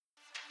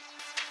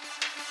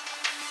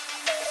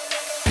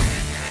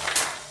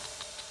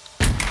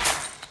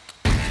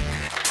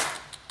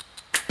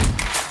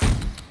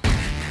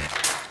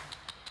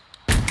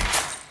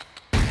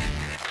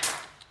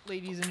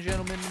Ladies and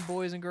gentlemen,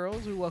 boys and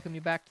girls, we welcome you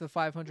back to the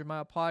 500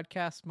 Mile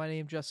Podcast. My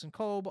name is Justin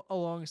Kolb,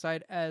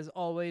 alongside, as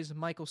always,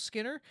 Michael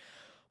Skinner.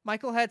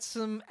 Michael had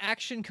some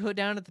action go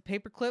down at the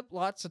Paperclip,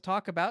 lots to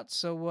talk about,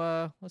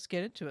 so let's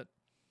get into it.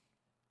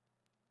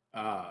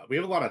 We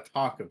have a lot of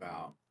talk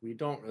about. We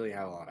don't really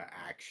have a lot of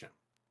action.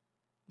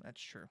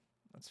 That's true.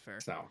 That's fair.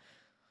 So,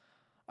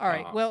 all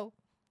right. Well,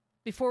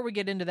 before we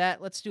get into that,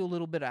 let's do a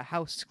little bit of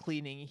house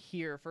cleaning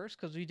here first,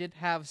 because we did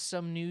have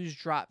some news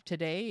drop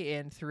today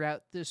and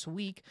throughout this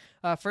week.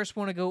 First,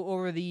 want to go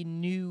over the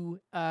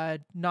new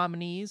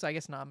nominees. I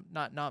guess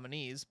not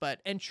nominees, but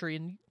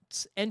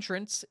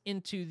entrants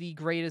into the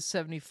greatest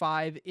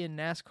 75 in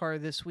NASCAR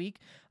this week.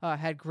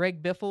 Had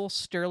Greg Biffle,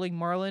 Sterling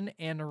Marlin,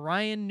 and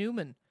Ryan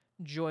Newman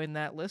join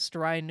that list.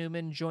 Ryan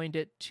Newman joined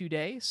it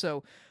today.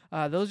 So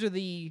those are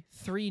the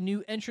three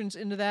new entrants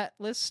into that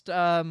list.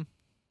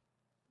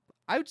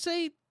 I would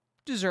say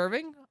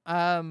deserving.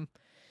 Maybe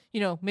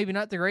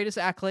not the greatest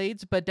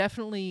accolades, but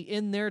definitely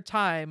in their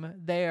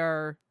time, they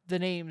are the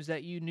names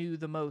that you knew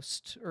the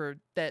most, or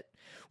that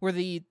were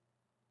the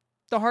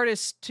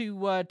hardest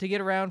to get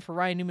around for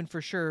Ryan Newman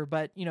for sure.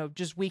 But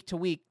just week to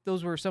week,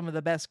 those were some of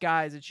the best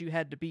guys that you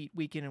had to beat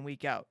week in and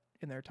week out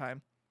in their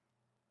time.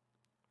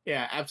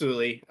 Yeah,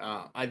 absolutely.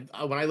 I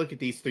when I look at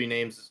these three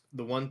names,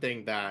 the one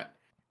thing that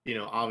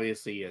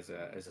obviously as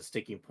a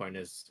sticking point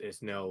is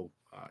no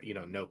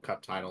no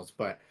Cup titles,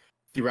 but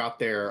throughout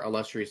their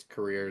illustrious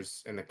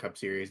careers in the Cup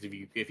Series,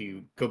 if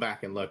you go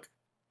back and look,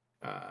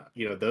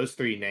 those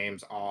three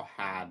names all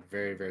had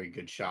very, very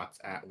good shots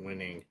at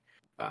winning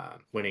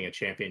a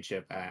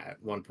championship at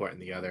one point or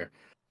the other.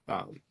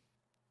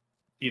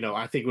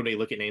 I think when we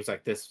look at names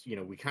like this,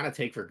 we kind of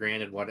take for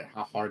granted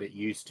how hard it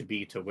used to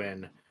be to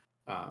win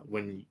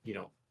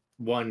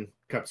one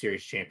Cup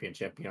Series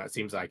championship. It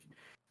seems like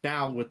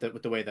now with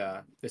the way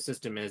the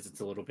system is,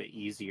 it's a little bit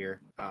easier.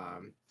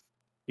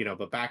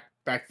 But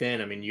back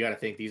then, I mean, you got to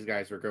think these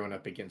guys were growing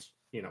up against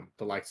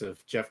the likes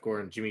of Jeff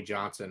Gordon, Jimmy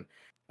Johnson,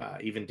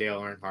 even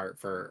Dale Earnhardt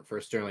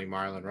for Sterling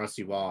Marlin,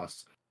 Rusty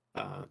Wallace.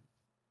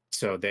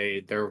 So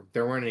there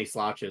weren't any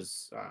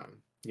slouches,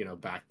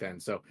 back then.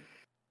 So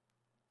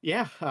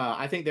yeah,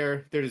 I think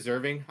they're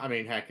deserving. I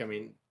mean, heck,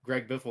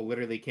 Greg Biffle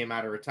literally came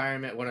out of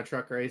retirement, won a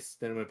truck race,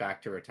 then went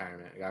back to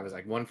retirement. The guy was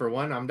like, 1 for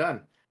 1, I'm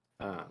done.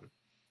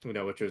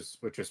 Which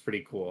was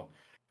pretty cool.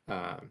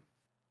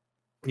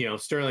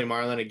 Sterling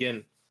Marlin,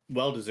 again,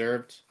 well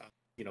deserved.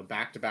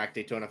 Back-to-back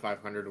Daytona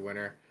 500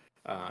 winner.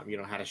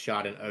 Had a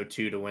shot in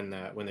 2002 to win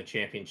the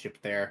championship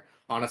there.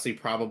 Honestly,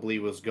 probably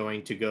was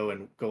going to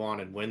go on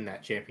and win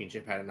that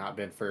championship had it not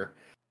been for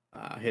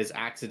his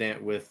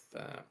accident with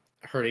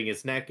hurting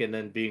his neck and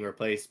then being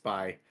replaced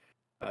by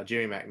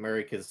Jimmy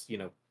McMurray, because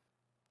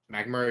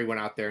McMurray went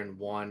out there and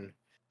won.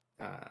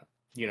 I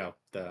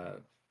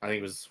think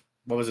it was,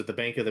 what was it, the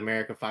Bank of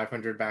America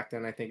 500 back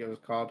then, I think it was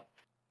called.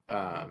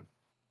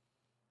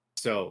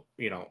 So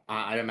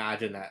I'd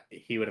imagine that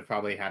he would have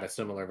probably had a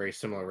very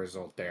similar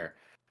result there.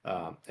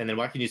 And then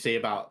what can you say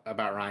about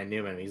Ryan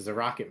Newman? He's the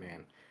Rocket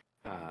Man.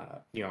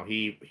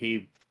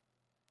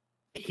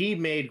 He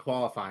made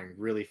qualifying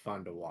really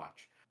fun to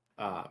watch.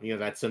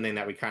 That's something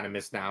that we kind of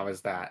miss now,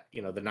 is that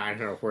the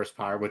 900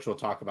 horsepower, which we'll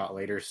talk about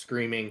later,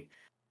 screaming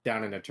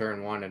down into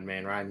turn one, and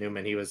man, Ryan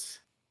Newman, he was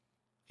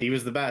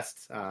the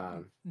best.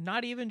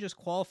 Not even just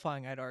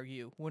qualifying, I'd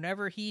argue.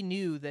 Whenever he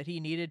knew that he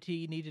needed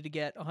to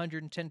get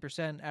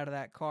 110% out of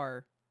that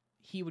car,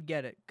 he would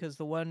get it. Because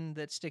the one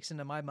that sticks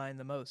into my mind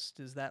the most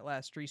is that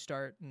last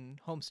restart in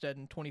Homestead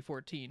in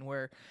 2014,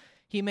 where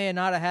he may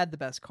not have had the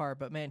best car,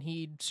 but man,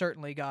 he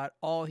certainly got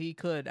all he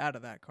could out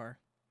of that car.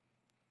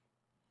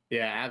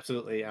 Yeah,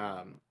 absolutely.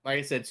 Like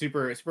I said,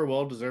 super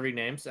well deserving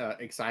names.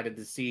 Excited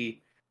to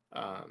see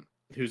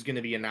who's going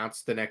to be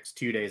announced the next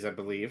 2 days, I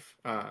believe.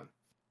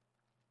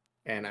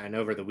 And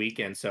over the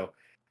weekend. So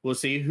we'll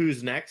see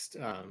who's next.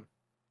 I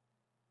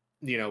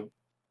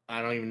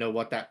don't even know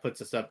what that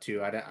puts us up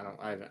to. I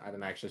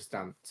didn't actually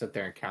sit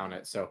there and count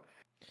it. So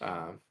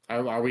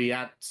are we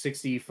at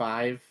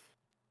 65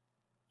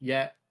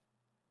 yet?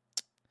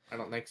 I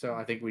don't think so.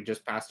 I think we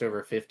just passed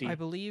over 50. I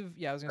believe,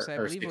 yeah, I was going to say, I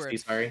believe 60, we're at...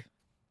 sorry.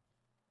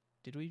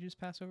 Did we just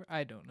pass over?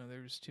 I don't know.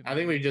 There was too many. I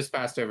think we just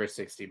passed over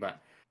 60, but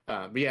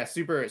yeah,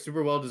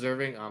 super well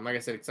deserving. Like I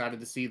said, excited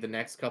to see the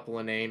next couple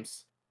of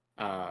names.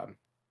 I'm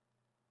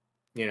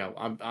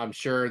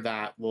sure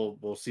that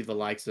we'll see the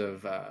likes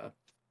of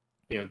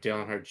Dale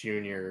Earnhardt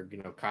Jr.,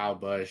 Kyle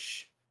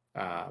Busch,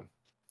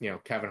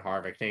 Kevin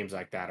Harvick, names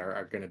like that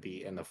are going to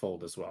be in the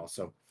fold as well.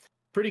 So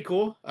pretty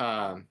cool.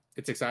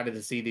 It's excited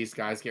to see these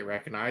guys get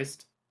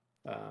recognized,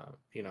 by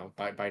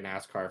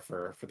NASCAR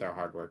for their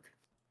hard work.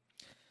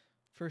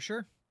 For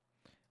sure.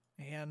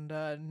 And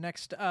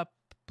next up,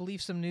 I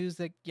believe some news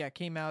that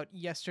came out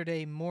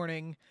yesterday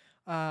morning.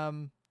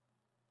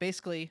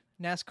 Basically,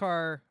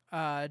 NASCAR,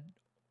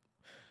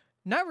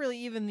 not really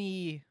even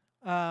the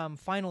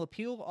final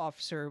appeal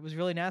officer. It was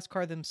really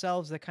NASCAR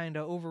themselves that kind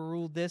of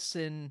overruled this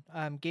and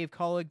gave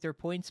Kaulig their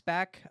points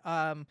back.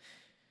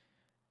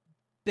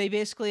 they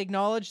basically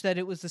acknowledged that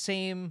it was the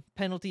same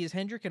penalty as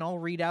Hendrick, and I'll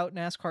read out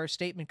NASCAR's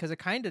statement because it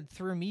kind of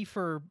threw me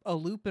for a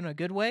loop in a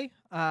good way.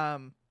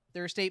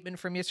 Their statement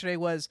from yesterday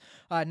was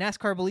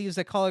NASCAR believes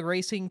that Kaulig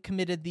Racing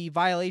committed the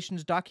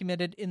violations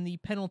documented in the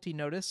penalty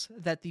notice,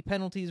 that the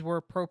penalties were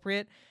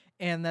appropriate,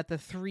 and that the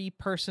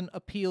 3-person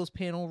appeals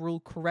panel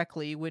ruled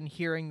correctly when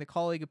hearing the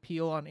Kaulig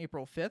appeal on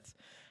April 5th.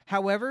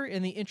 However,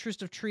 in the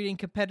interest of treating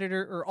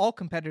all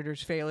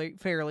competitors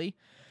fairly,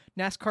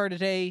 NASCAR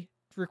today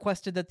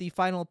requested that the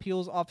final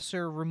appeals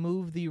officer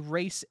remove the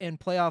race and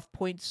playoff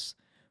points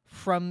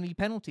from the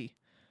penalty.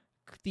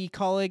 The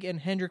Kaulig and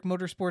Hendrick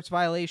Motorsports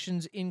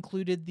violations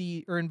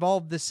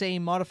involved the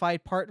same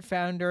modified part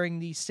found during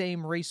the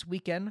same race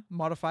weekend,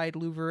 modified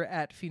louver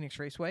at Phoenix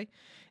Raceway.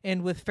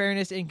 And with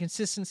fairness and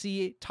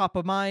consistency top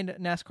of mind,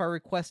 NASCAR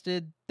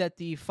requested that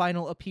the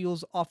final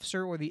appeals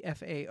officer, or the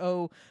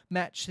FAO,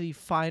 match the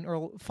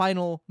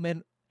final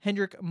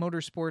Hendrick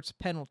Motorsports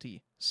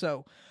penalty.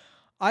 So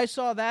I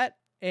saw that,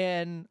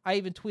 and I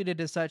even tweeted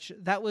as such.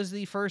 That was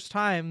the first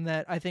time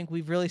that I think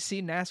we've really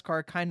seen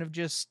NASCAR kind of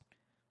just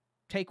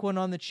take one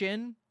on the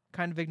chin,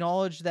 kind of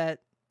acknowledge that,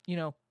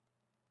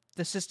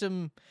 the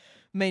system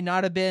may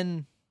not have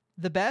been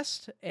the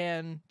best,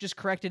 and just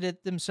corrected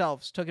it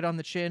themselves, took it on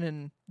the chin,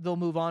 and they'll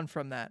move on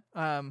from that.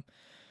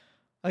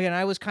 Again,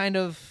 I was kind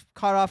of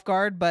caught off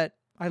guard, but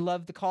I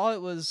loved the call.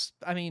 It was,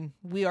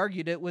 we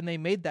argued it when they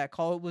made that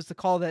call. It was the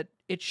call that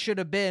it should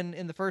have been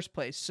in the first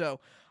place.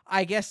 So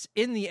I guess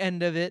in the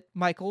end of it,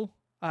 Michael,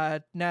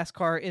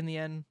 NASCAR in the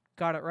end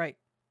got it right.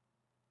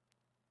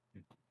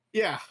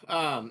 Yeah,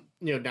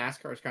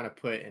 NASCAR is kind of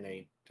put in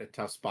a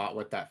tough spot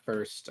with that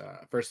first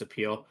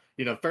appeal.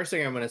 First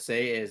thing I'm going to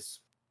say is,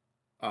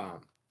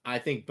 I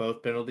think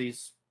both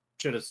penalties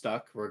should have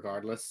stuck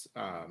regardless.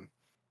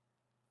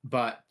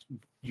 But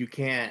you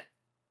can't,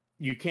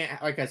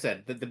 like I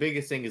said, the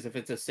biggest thing is if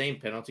it's the same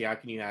penalty, how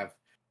can you have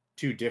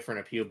two different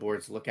appeal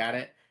boards look at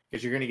it?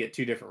 Because you're going to get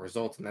two different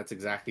results, and that's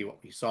exactly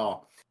what we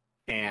saw.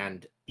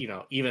 And,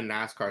 even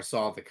NASCAR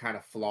saw the kind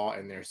of flaw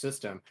in their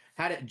system.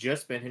 Had it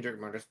just been Hendrick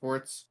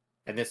Motorsports,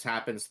 and this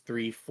happens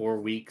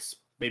 3-4 weeks,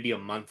 maybe a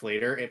month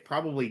later, it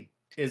probably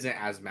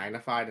isn't as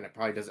magnified, and it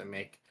probably doesn't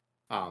make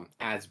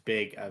as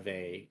big of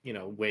a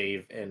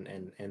wave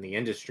in the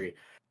industry.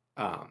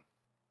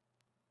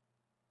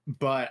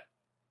 But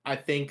I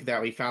think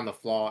that we found the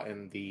flaw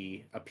in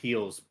the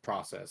appeals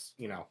process.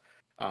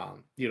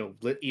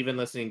 Even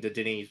listening to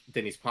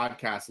Denny's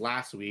podcast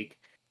last week,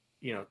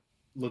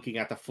 looking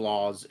at the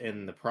flaws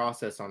in the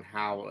process on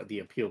how the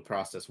appeal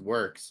process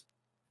works.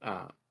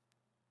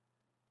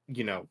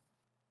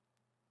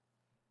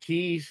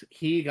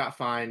 He got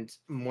fined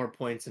more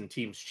points than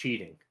teams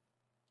cheating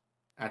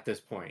at this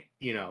point,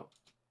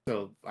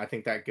 so I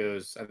think that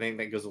goes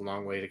a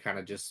long way to kind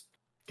of just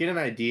get an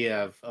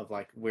idea of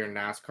like where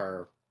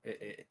NASCAR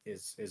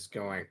is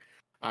going.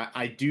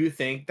 I do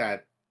think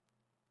that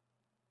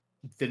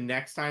the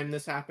next time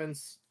this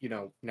happens,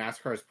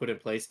 NASCAR is put in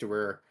place to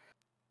where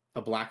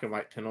a black and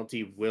white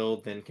penalty will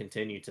then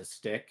continue to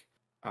stick.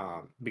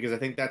 Because I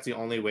think that's the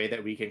only way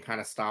that we can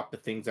kind of stop the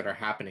things that are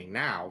happening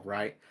now,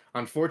 right?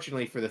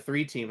 Unfortunately for the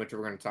 3 team, which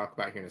we're going to talk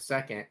about here in a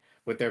second,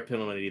 with their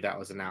penalty that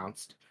was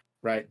announced,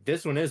 right?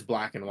 This one is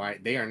black and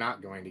white. They are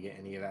not going to get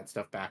any of that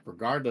stuff back,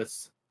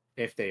 regardless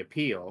if they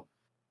appeal,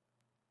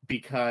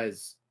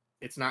 because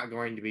it's not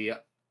going to be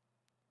a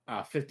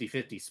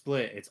 50-50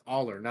 split. It's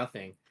all or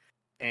nothing.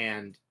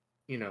 And,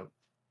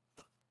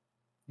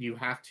 you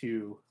have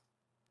to...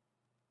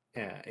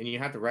 and you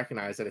have to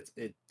recognize that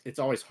it's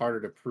always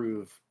harder to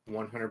prove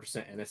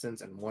 100%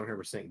 innocence and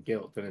 100%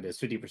 guilt than it is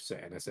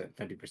 50% innocent,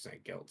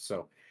 50% guilt.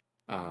 So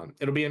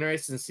it'll be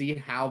interesting to see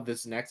how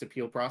this next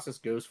appeal process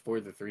goes for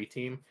the 3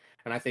 team.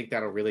 And I think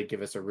that'll really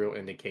give us a real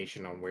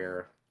indication on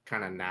where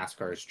kind of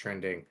NASCAR is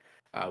trending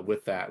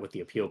with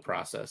the appeal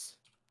process.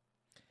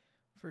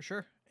 For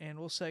sure. And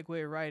we'll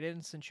segue right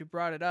in since you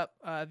brought it up.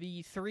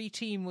 The 3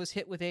 team was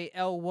hit with a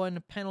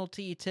L1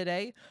 penalty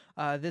today.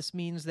 This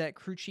means that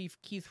crew chief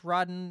Keith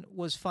Rodden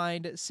was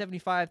fined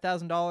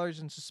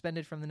 $75,000 and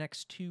suspended from the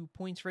next 2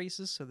 points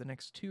races. So the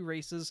next 2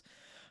 races,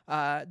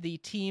 the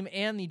team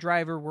and the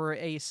driver were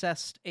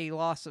assessed a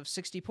loss of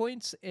 60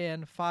 points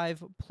and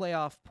 5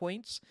 playoff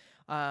points.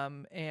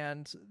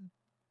 And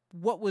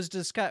what was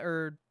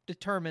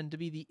determined to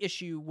be the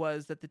issue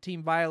was that the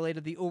team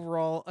violated the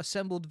overall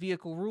assembled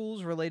vehicle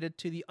rules related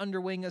to the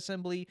underwing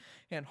assembly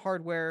and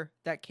hardware.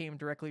 That came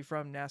directly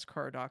from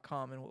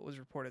NASCAR.com and what was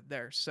reported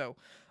there. So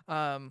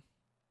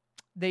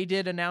they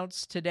did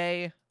announce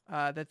today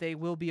that they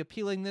will be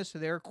appealing this. So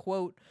their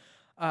quote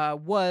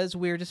was,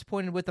 "We are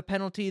disappointed with the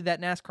penalty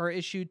that NASCAR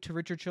issued to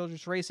Richard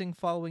Childress Racing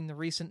following the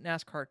recent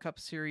NASCAR Cup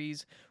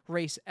Series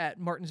race at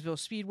Martinsville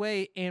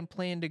Speedway and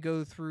plan to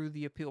go through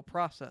the appeal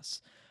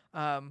process."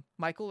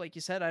 Michael, like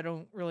you said, I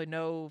don't really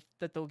know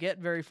that they'll get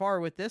very far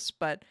with this,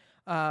 but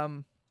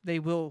they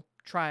will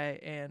try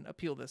and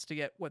appeal this to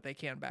get what they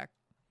can back.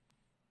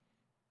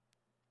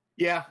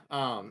 Yeah,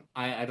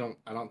 I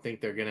don't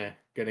think they're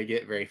gonna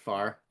get very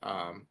far.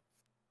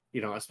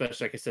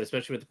 especially like I said,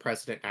 especially with the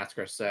precedent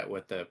NASCAR set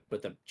with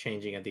the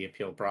changing of the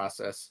appeal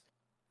process.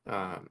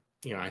 I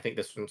think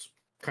this one's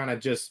kind of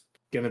just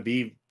going to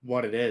be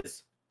what it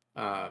is.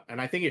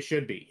 And I think it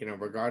should be,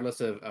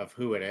 regardless of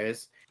who it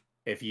is.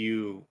 If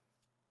you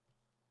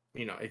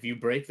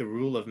break the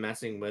rule of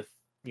messing with,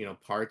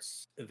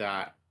 parts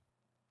that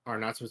are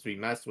not supposed to be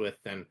messed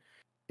with, then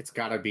it's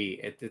gotta be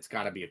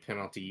a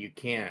penalty.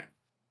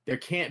 There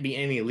can't be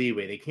any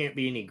leeway. There can't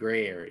be any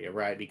gray area,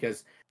 right?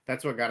 Because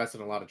that's what got us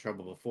in a lot of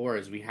trouble before,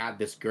 is we had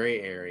this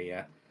gray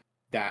area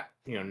that,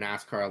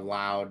 NASCAR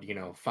allowed,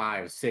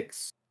 5,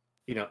 6,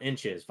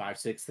 inches, 5,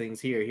 6 things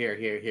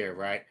here,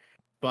 right?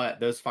 But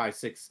those 5,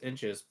 6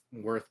 inches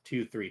worth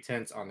 2, 3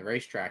 tenths on the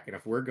racetrack. And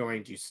if we're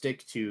going to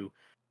stick to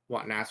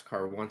what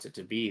NASCAR wants it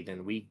to be,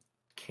 then we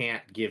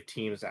can't give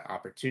teams that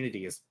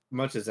opportunity. As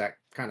much as that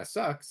kind of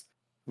sucks,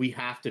 we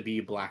have to be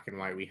black and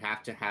white. We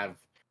have to have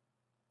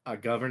a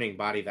governing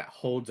body that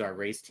holds our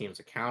race teams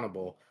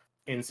accountable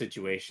in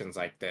situations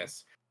like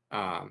this.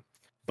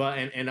 But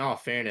in all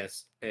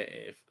fairness,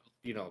 if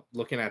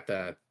looking at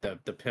the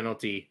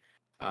penalty,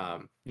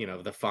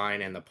 the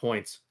fine and the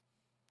points,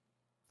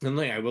 the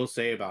thing I will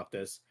say about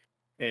this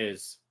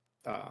is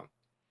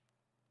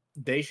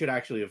they should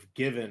actually have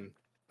given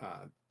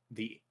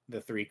the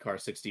 3-car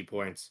 60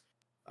 points,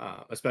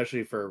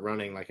 especially for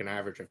running like an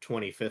average of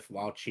 25th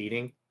while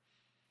cheating.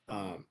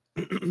 I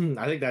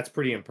think that's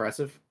pretty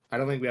impressive. I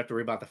don't think we have to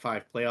worry about the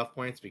 5 playoff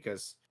points,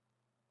 because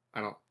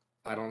I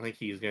don't think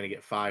he's going to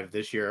get 5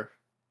 this year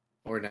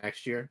or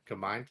next year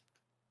combined.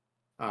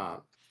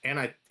 And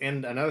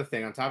another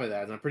thing on top of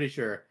that is I'm pretty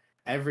sure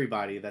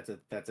everybody that's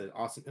an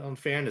Austin Dillon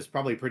fan is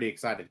probably pretty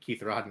excited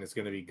Keith Rodden is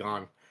going to be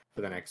gone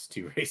for the next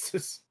 2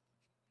 races.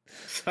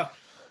 So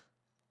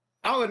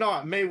all in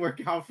all, it may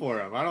work out for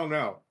him. I don't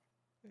know.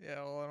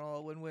 Yeah, all in all,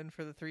 a win-win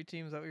for the 3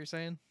 teams. Is that what you're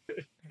saying?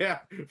 Yeah,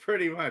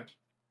 pretty much.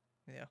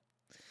 Yeah.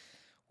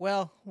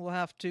 Well, we'll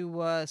have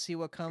to see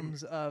what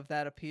comes of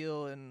that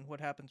appeal and what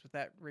happens with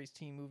that race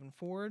team moving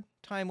forward.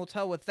 Time will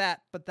tell with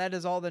that, but that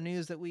is all the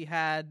news that we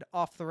had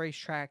off the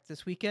racetrack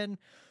this weekend.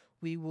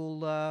 We will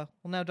we'll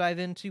now dive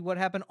into what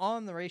happened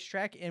on the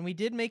racetrack, and we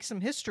did make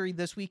some history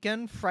this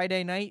weekend,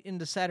 Friday night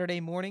into Saturday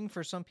morning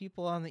for some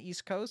people on the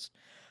East Coast.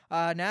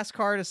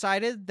 NASCAR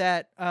decided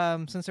that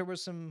since there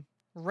was some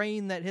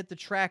rain that hit the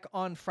track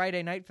on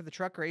Friday night for the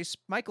truck race,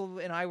 Michael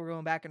and I were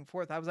going back and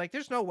forth. I was like,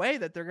 there's no way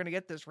that they're going to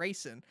get this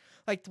race in.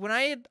 Like, when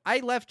I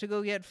left to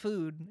go get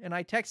food and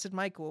I texted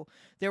Michael,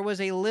 there was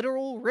a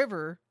literal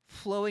river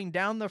flowing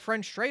down the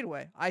French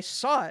straightaway. I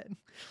saw it.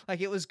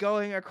 Like, it was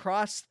going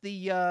across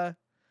the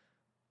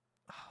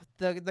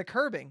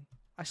curbing.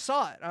 I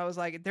saw it. I was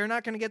like, they're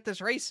not going to get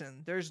this race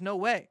in. There's no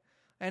way.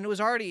 And it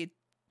was already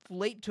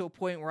late to a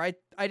point where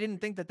I didn't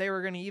think that they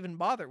were going to even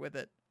bother with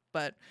it.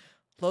 But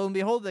lo and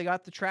behold, they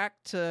got the track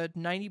to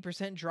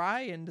 90%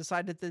 dry and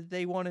decided that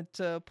they wanted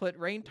to put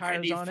rain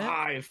tires 95.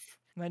 On it.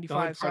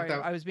 95. Sorry,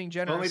 I was being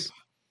generous.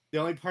 The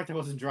only part that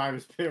wasn't dry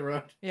was pit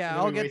road. Yeah,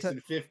 I'll get to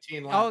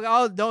 15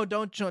 laps.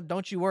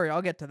 Don't you worry,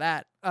 I'll get to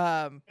that.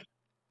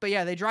 But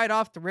yeah, they dried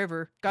off the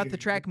river, got the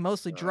track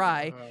mostly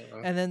dry,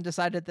 and then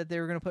decided that they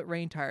were going to put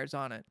rain tires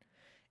on it.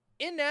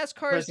 In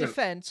NASCAR's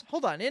defense,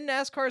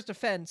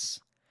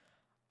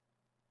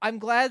 I'm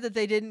glad that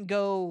they didn't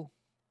go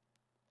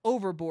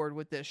overboard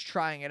with this,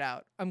 trying it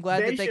out. I'm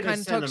glad that they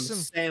kind of took some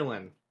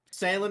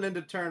sailing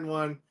into turn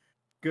 1.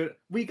 Good.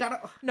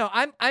 No,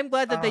 I'm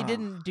glad that they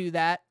didn't do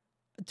that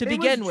to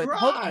begin with.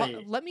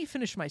 Let me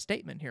finish my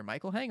statement here,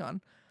 Michael. Hang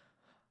on.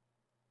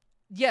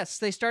 Yes,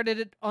 they started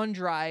it on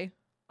dry.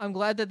 I'm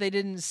glad that they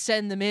didn't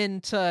send them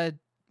into,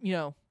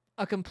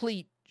 a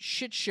complete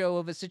shit show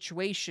of a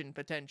situation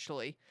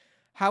potentially.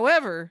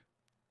 However,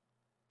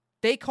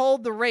 they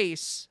called the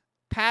race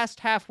past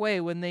halfway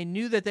when they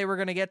knew that they were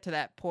going to get to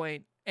that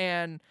point.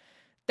 And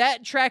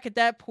that track at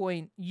that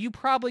point, you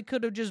probably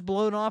could have just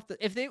blown off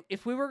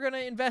if we were going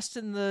to invest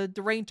in the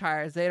rain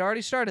tires, they had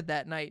already started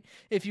that night.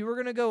 If you were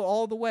going to go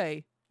all the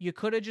way, you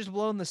could have just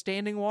blown the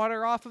standing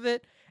water off of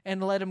it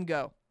and let them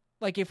go.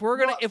 Like, if we're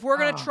going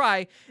to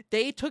try,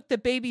 they took the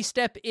baby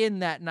step in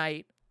that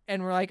night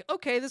and were like,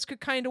 okay, this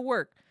could kind of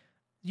work.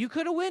 You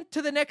could have went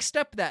to the next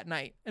step that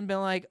night and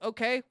been like,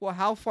 okay, well,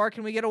 how far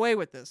can we get away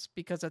with this?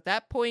 Because at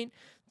that point,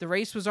 the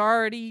race was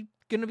already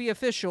going to be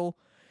official.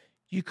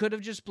 You could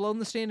have just blown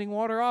the standing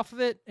water off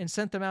of it and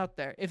sent them out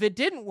there. If it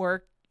didn't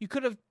work, you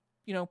could have,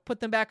 put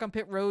them back on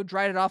pit road,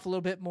 dried it off a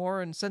little bit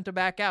more, and sent them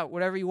back out,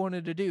 whatever you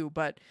wanted to do.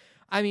 But,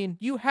 I mean,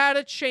 you had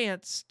a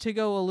chance to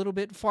go a little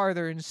bit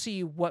farther and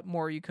see what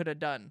more you could have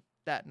done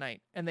that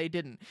night, and they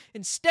didn't.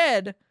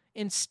 Instead,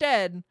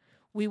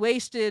 we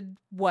wasted,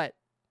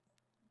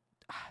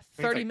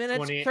 30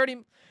 minutes?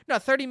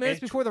 30 minutes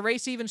before the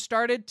race even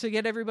started to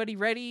get everybody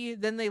ready.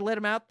 Then they let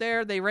them out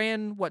there. They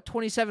ran,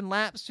 27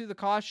 laps through the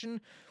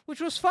caution,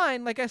 which was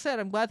fine. Like I said,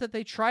 I'm glad that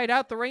they tried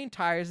out the rain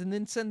tires and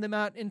then send them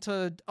out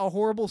into a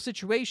horrible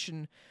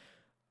situation.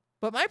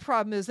 But my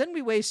problem is then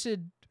we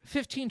wasted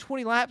 15,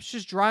 20 laps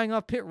just drying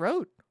off pit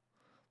road.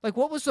 Like,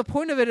 what was the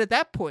point of it at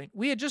that point?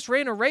 We had just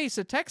ran a race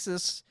at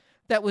Texas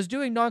that was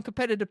doing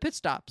non-competitive pit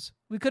stops.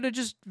 We could have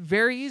just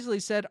very easily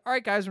said, all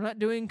right, guys, we're not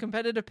doing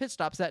competitive pit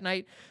stops that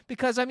night.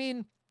 Because, I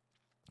mean,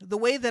 the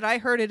way that I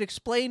heard it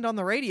explained on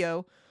the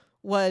radio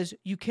was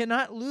you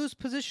cannot lose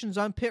positions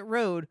on pit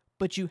road,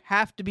 but you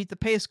have to beat the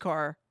pace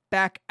car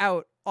back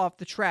out off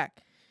the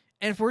track.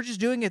 And if we're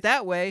just doing it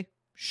that way,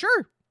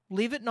 sure,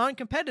 leave it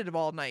non-competitive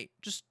all night.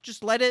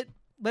 Just let it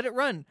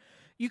run.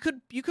 You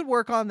could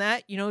work on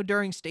that,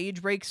 during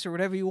stage breaks or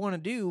whatever you want to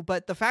do.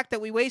 But the fact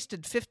that we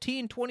wasted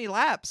 15, 20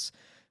 laps,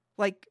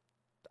 like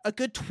a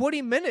good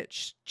 20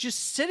 minutes just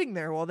sitting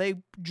there while they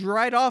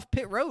dried off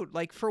pit road,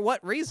 like for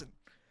what reason?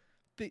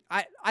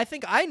 I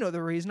think I know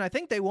the reason. I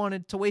think they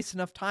wanted to waste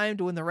enough time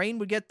to when the rain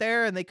would get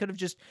there and they could have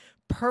just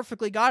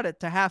perfectly got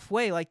it to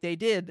halfway like they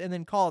did and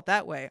then call it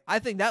that way. I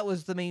think that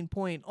was the main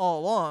point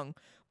all along.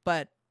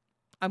 But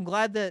I'm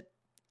glad that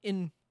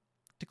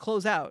to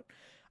close out,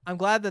 I'm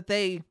glad that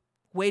they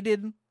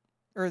waited,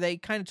 or they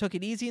kind of took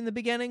it easy in the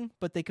beginning,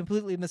 but they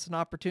completely missed an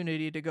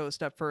opportunity to go a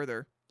step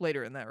further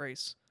later in that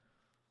race.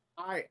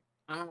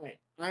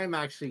 I'm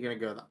actually going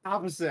to go the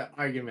opposite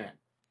argument.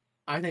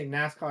 I think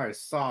NASCAR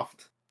is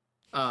soft.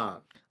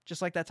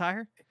 Just like that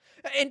tire.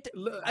 And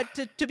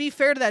to be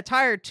fair to that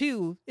tire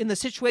too, in the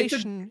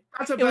situation,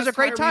 it was a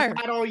great tire.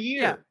 Had all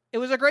year. Yeah, it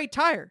was a great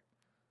tire.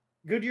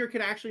 Goodyear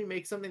can actually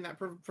make something that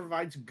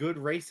provides good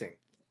racing.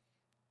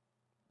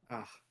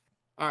 All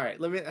right,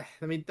 let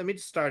me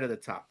just start at the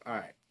top. All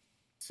right,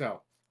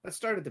 so let's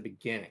start at the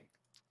beginning.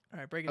 All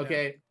right, break it down.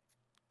 Okay,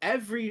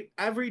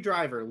 every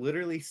driver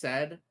literally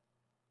said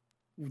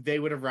they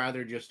would have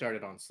rather just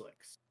started on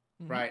slicks,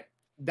 right?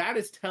 That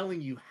is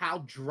telling you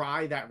how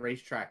dry that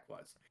racetrack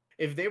was.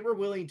 If they were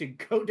willing to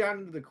go down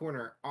into the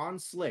corner on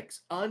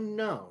slicks,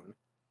 unknown,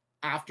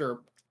 after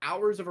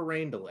hours of a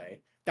rain delay,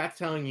 that's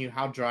telling you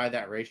how dry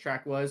that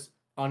racetrack was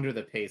under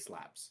the pace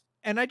laps.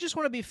 And I just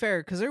want to be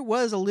fair, because there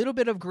was a little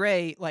bit of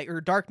gray,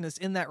 or darkness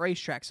in that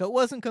racetrack, so it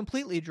wasn't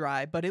completely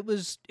dry, but it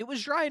was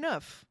dry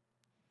enough.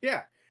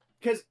 Yeah,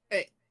 because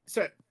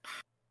so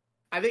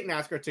I think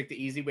NASCAR took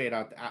the easy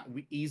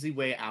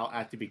way out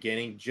at the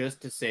beginning,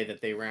 just to say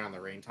that they ran on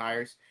the rain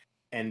tires,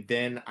 and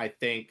then I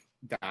think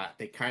that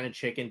they kind of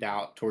chickened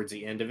out towards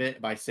the end of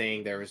it by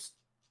saying it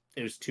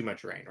was too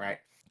much rain, right?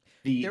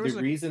 The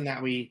reason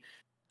that we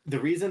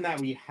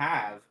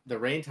have the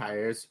rain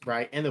tires,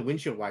 right, and the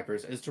windshield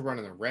wipers is to run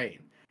in the rain.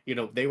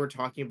 They were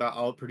talking about,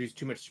 it produced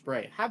too much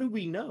spray. How do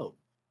we know?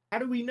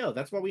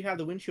 That's what we have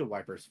the windshield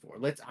wipers for.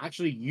 Let's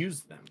actually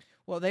use them.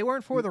 Well, they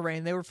weren't for the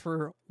rain. They were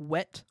for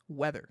wet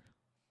weather.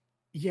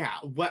 Yeah,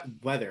 wet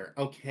weather.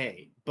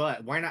 Okay,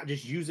 but why not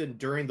just use it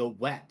during the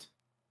wet?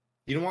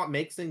 You know what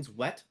makes things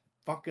wet?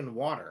 Fucking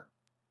water.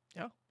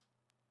 Yeah.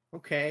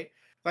 Okay.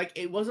 Like,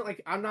 it wasn't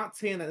like, I'm not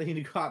saying that they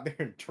need to go out there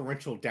in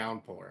torrential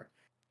downpour.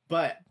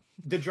 But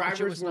the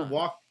drivers were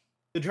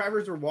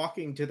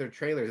walking to their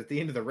trailers at the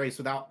end of the race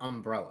without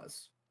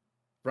umbrellas,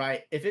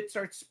 right? If it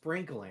starts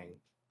sprinkling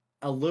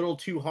a little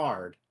too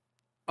hard,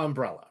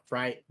 umbrella,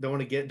 right? Don't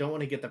want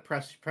to get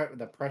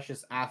the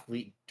precious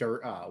athlete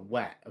dirt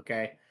wet.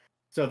 Okay,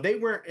 so if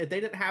they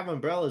didn't have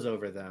umbrellas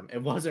over them,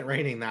 it wasn't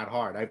raining that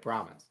hard. I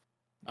promise.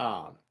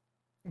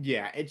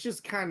 Yeah, it's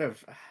just kind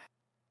of.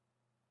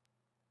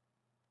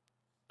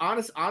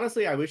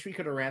 Honestly, I wish we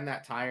could have ran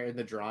that tire in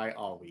the dry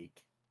all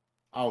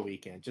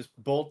weekend. Just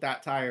bolt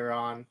that tire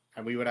on,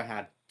 and we would have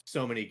had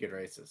so many good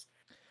races.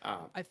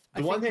 I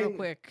think real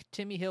quick,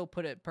 Timmy Hill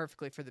put it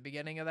perfectly for the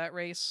beginning of that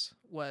race.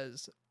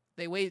 Was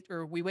we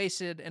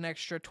wasted an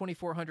extra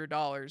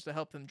 $2,400 to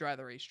help them dry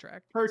the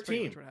racetrack per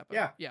team.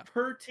 Yeah,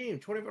 per team,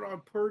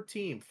 $2,400 per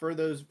team for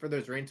those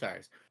rain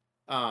tires.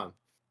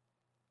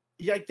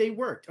 Yeah, they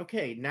worked.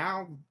 Okay,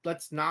 now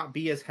let's not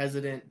be as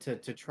hesitant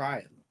to try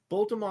it.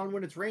 Bolt them on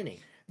when it's raining.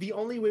 The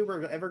only way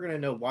we're ever going to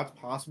know what's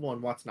possible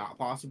and what's not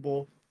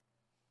possible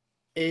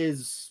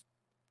is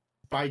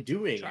by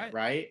doing it,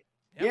 right?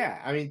 Yep. Yeah,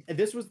 I mean,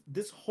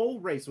 this whole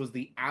race was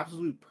the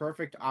absolute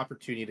perfect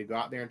opportunity to go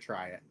out there and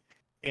try it.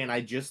 And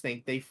I just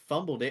think they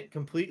fumbled it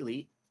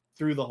completely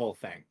through the whole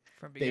thing.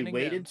 They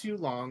waited too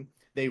long.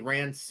 They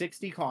ran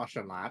 60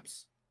 caution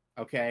laps,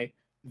 okay?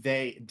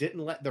 They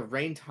didn't let the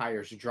rain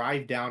tires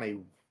drive down a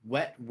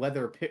wet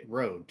weather pit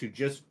road to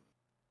just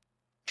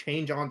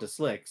change onto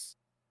slicks,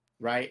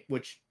 right?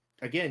 Which,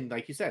 again,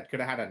 like you said, could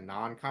have had a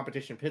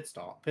non-competition pit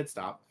stop.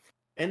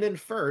 And then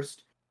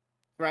first,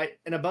 right,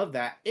 and above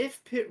that,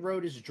 if pit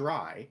road is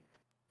dry,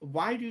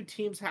 why do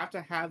teams have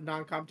to have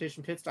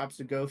non-competition pit stops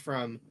to go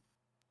from,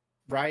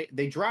 right?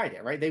 They dried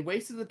it, right? They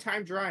wasted the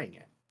time drying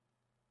it,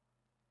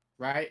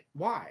 right?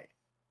 Why?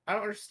 I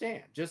don't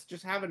understand.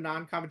 Just have a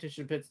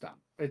non-competition pit stop.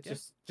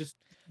 It's just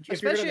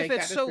especially if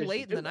it's so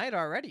late in the night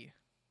already.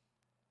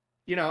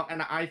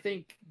 And I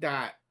think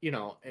that,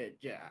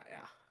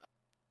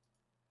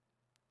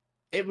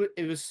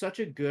 it was such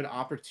a good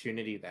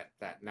opportunity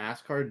that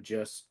NASCAR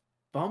just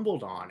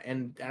fumbled on.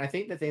 And I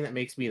think the thing that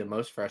makes me the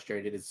most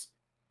frustrated is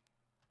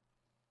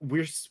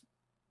we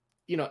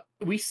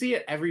see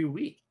it every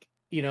week,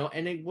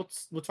 and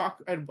we'll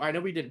talk. I know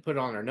we didn't put it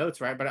on our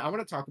notes, right? But I want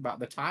to talk about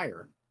the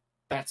tire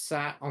that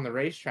sat on the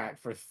racetrack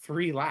for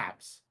 3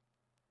 laps.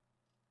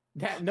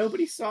 that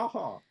nobody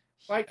saw.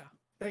 Like, Yeah.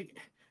 like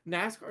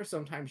NASCAR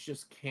sometimes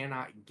just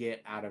cannot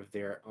get out of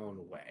their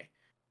own way,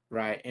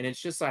 right? And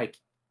it's just like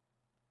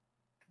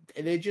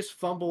they just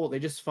fumble. They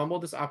just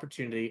fumbled this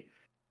opportunity,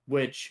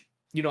 which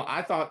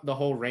I thought the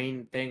whole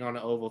rain thing on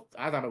the oval.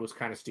 I thought it was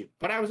kind of stupid,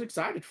 but I was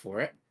excited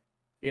for it.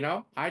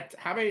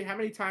 How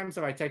many times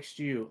have I texted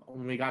you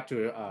when we got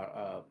to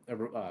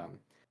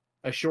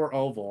a short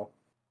oval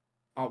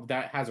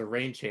that has a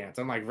rain chance?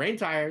 I'm like rain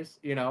tires,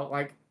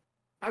 like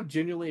I'm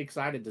genuinely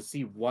excited to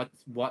see what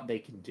they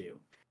can do.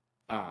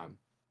 Um,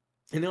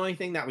 and the only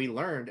thing that we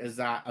learned is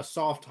that a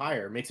soft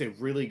tire makes a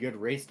really good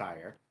race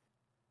tire.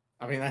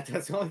 I mean,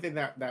 that's the only thing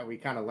that we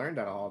kind of learned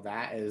out of all of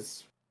that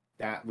is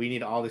that we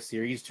need all the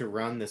series to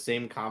run the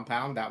same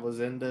compound that was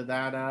into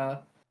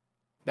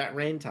that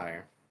rain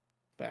tire.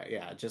 But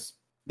yeah, just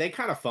they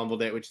kind of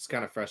fumbled it, which is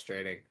kind of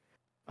frustrating.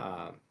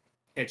 Um,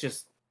 it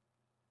just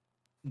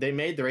they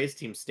made the race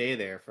team stay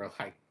there for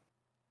like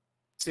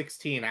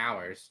 16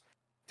 hours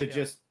to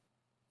just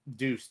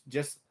do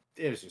just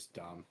it was just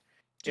dumb.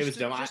 It was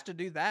dumb. Just to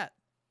do that,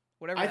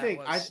 whatever I that think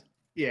was.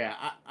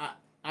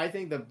 I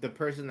think the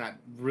person that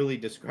really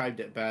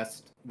described it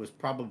best was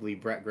probably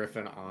Brett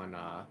Griffin on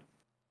uh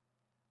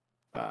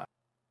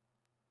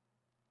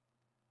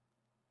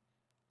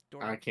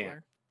I can't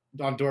Clear.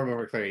 on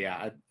Dormer Clear.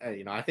 Yeah,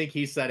 I think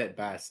he said it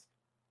best.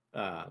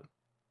 Uh,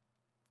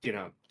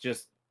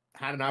 just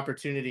had an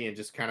opportunity and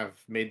just kind of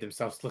made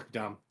themselves look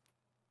dumb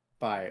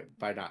by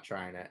not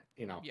trying it.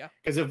 Yeah.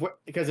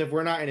 Because if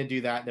we're not going to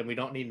do that, then we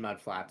don't need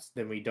mud flaps.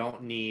 Then we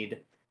don't need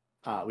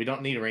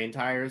rain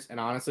tires, and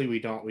honestly, we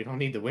don't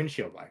need the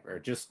windshield wiper.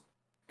 Just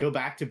go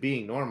back to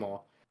being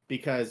normal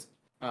because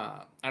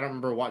I don't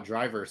remember what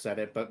driver said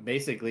it, but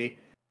basically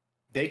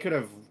they could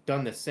have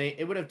done the same.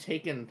 It would have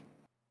taken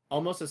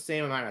almost the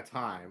same amount of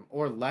time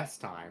or less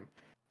time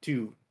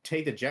to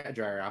take the jet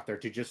dryer out there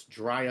to just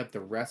dry up the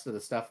rest of the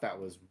stuff that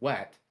was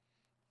wet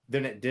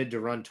than it did to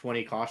run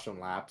 20 caution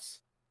laps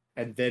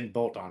and then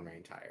bolt on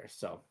rain tires.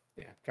 So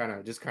yeah, kind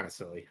of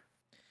silly.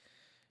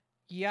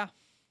 Yeah.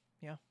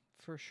 Yeah,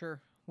 for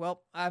sure.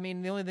 Well, I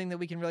mean, the only thing that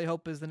we can really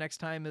hope is the next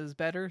time is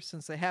better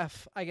since they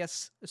have, I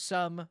guess,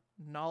 some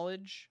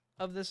knowledge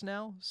of this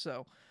now.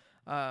 So,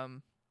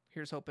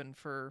 here's hoping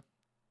for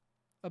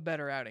a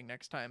better outing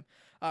next time.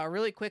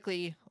 Really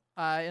quickly,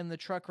 in the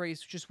truck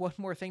race, just one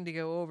more thing to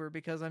go over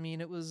because, I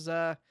mean, it was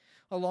a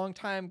long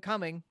time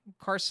coming.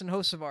 Carson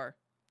Hocevar.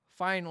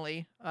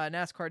 Finally,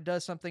 NASCAR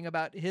does something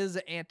about his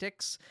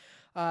antics.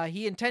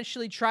 He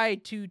intentionally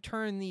tried to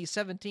turn the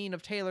 17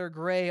 of Taylor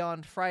Gray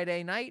on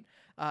Friday night.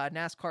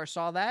 NASCAR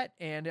saw that,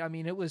 and I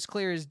mean, it was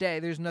clear as day.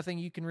 There's nothing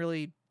you can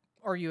really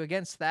argue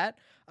against that.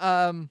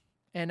 And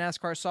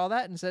NASCAR saw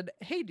that and said,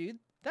 hey, dude,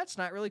 that's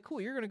not really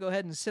cool. You're going to go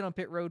ahead and sit on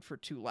pit road for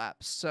 2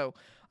 laps. So,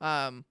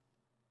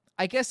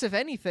 I guess if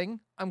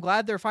anything, I'm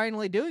glad they're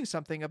finally doing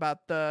something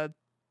about the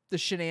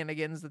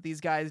shenanigans that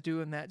these guys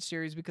do in that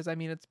series because I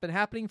mean it's been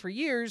happening for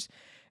years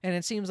and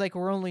it seems like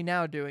we're only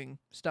now doing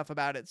stuff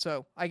about it.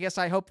 So I guess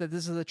I hope that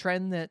this is a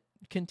trend that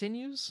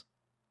continues.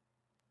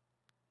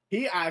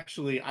 I just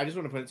want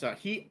to put this out.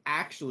 He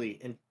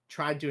actually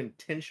tried to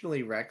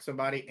intentionally wreck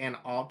somebody and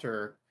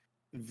alter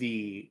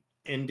the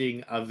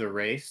ending of the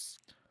race.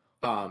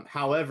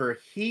 However,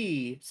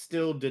 he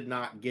still did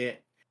not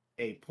get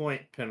a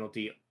point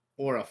penalty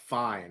or a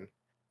fine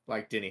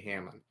like Denny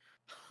Hamlin.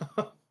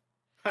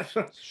 I just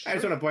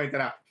want to point that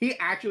out. He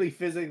actually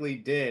physically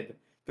did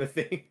the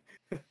thing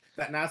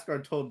that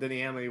NASCAR told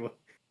Denny Hamlin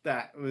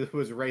that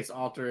was race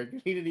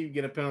altering. He didn't even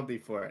get a penalty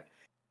for it.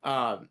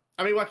 I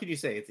mean, what can you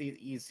say?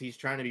 He's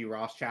trying to be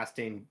Ross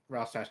Chastain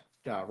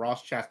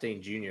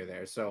Jr.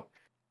 there. So,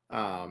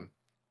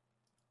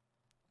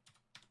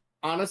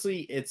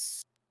 honestly,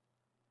 it's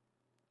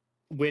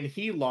when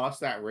he lost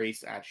that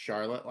race at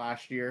Charlotte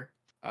last year.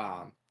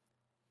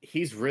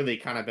 He's really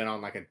kind of been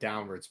on like a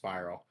downward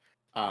spiral.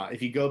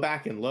 If you go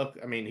back and look,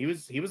 I mean, he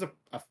was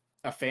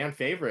a fan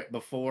favorite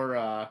before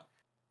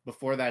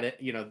that.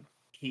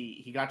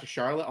 He got to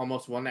Charlotte,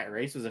 almost won that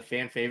race. Was a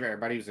fan favorite.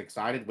 Everybody was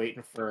excited,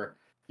 waiting for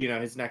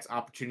his next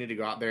opportunity to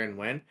go out there and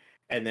win.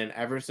 And then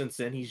ever since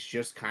then, he's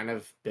just kind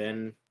of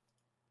been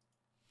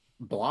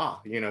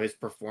blah. His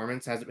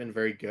performance hasn't been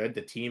very good.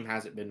 The team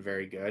hasn't been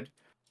very good.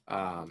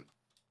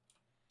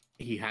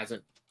 He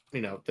hasn't,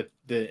 he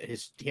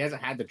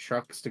hasn't had the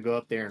trucks to go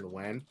up there and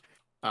win.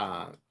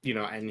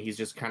 And he's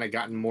just kind of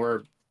gotten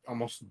more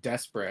almost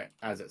desperate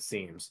as it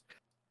seems.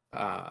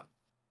 So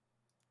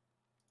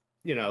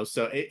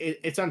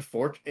it's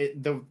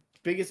unfortunate. The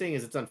biggest thing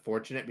is it's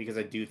unfortunate because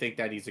I do think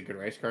that he's a good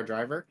race car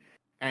driver,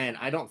 and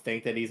I don't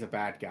think that he's a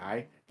bad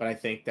guy, but I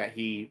think that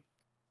he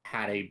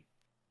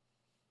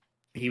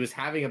was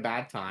having a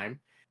bad time,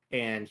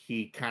 and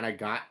he kind of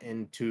got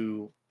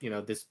into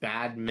this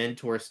bad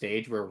mentor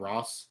stage where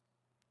Ross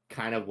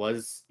kind of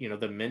was,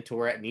 the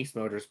mentor at Nice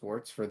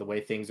Motorsports for the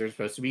way things are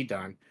supposed to be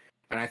done.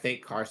 And I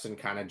think Carson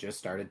kind of just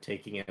started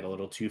taking it a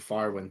little too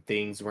far when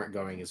things weren't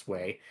going his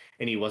way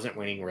and he wasn't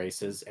winning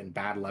races and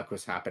bad luck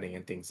was happening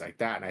and things like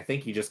that. And I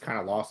think he just kind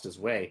of lost his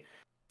way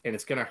and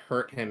it's going to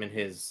hurt him in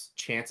his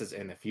chances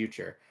in the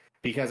future.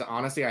 because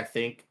honestly, I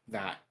think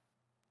that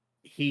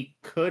he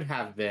could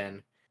have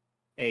been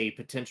a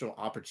potential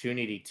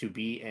opportunity to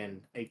be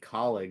in a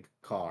Kaulig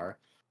car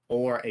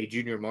or a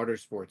Junior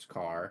Motorsports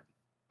car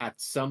at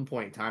some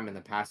point in time in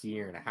the past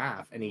year and a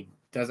half, and he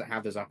doesn't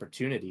have those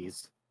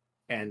opportunities.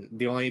 And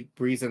the only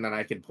reason that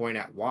I can point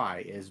at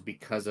why is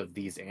because of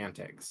these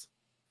antics.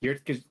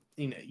 Because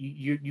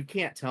you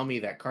can't tell me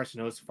that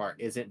Carson Hocevar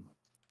isn't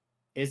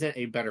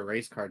a better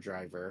race car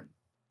driver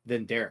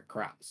than Derek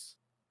Kraus.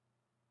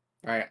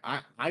 All right,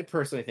 I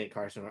personally think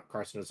Carson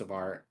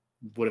Hocevar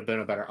would have been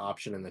a better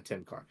option in the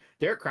 10 car.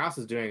 Derek Kraus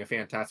is doing a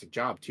fantastic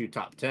job, 2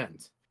 top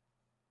 10s.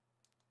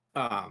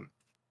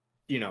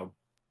 You know,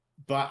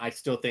 but I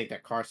still think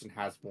that Carson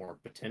has more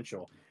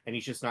potential, and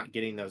he's just not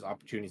getting those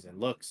opportunities and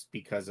looks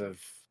because of,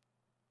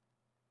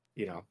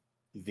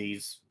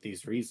 these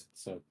reasons.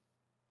 So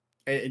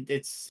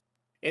it's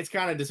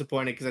kind of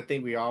disappointing because I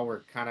think we all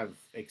were kind of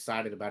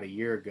excited about a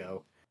year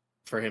ago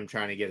for him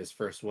trying to get his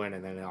first win,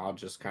 and then it all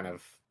just kind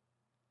of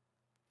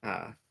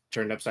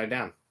turned upside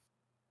down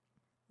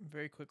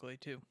very quickly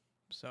too.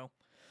 So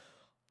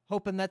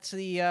hoping that's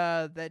the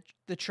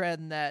the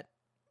trend that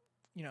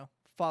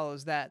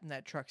follows that in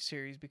that truck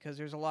series, because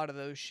there's a lot of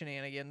those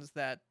shenanigans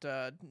that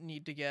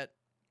need to get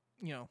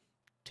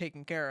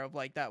taken care of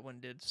like that one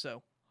did.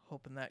 So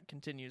hoping that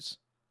continues.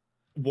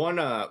 One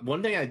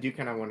thing I do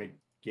kind of want to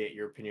get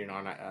your opinion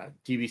on,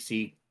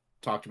 DBC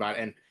talked about,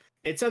 and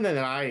it's something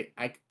that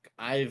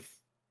I've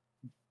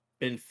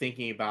been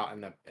thinking about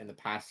in the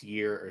past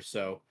year or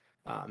so,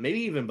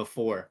 maybe even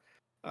before.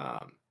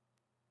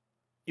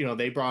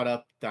 They brought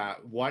up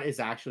that what is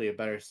actually a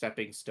better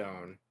stepping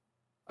stone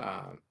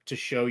to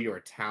show your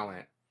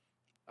talent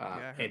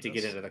and to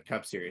get into the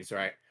Cup Series,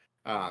 right?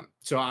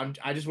 So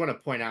I just want to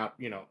point out,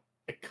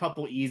 a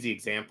couple easy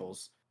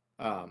examples.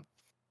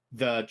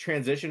 The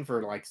transition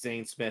for like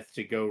Zane Smith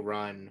to go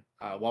run,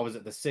 what was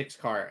it, the 6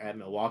 car at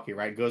Milwaukee,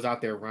 right? Goes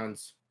out there,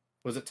 runs,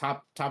 was it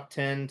top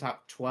 10,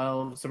 top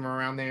 12, somewhere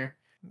around there,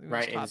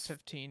 right? Top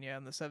 15, yeah,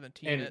 and the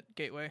 17 at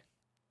Gateway.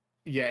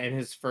 Yeah, in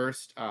his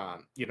first,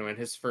 in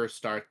his first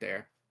start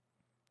there.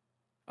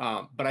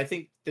 But I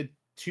think the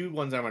two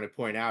ones I want to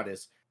point out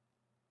is,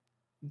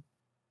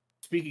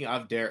 speaking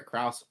of Derek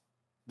Kraus,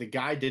 the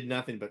guy did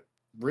nothing but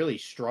really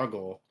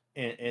struggle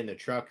in the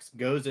trucks,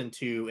 goes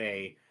into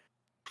a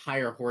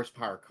higher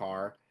horsepower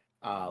car,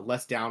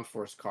 less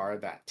downforce car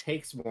that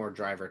takes more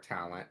driver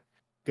talent,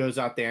 goes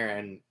out there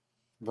and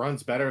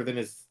runs better than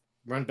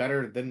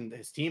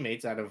his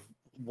teammates out of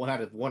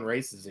one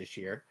races this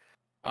year.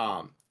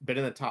 Been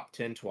in the top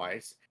 10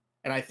 twice.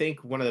 And I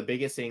think one of the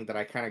biggest things that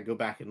I kind of go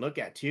back and look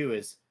at too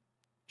is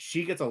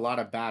she gets a lot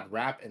of bad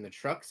rap in the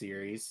truck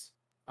series,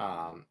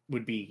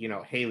 would be,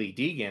 Hailie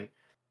Deegan.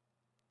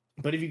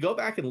 But if you go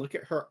back and look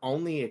at her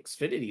only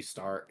Xfinity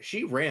start,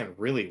 she ran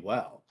really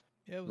well.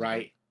 Yeah,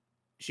 right? Good.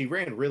 She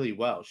ran really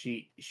well.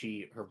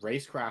 Her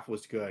racecraft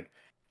was good.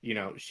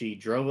 She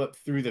drove up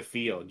through the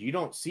field. You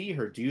don't see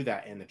her do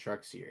that in the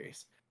truck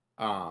series.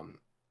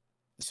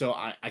 So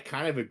I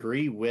kind of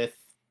agree with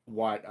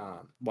what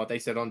they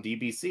said on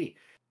DBC.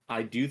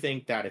 I do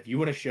think that if you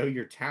want to show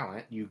your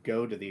talent, you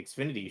go to the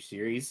Xfinity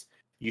series,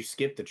 you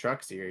skip the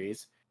truck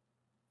series.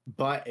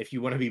 But if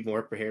you want to be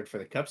more prepared for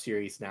the Cup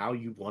Series now,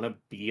 you want to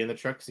be in the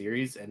truck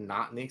series and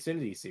not in the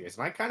Xfinity series.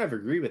 And I kind of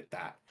agree with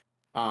that.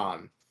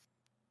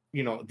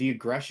 The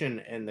aggression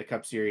in the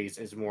Cup Series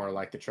is more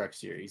like the truck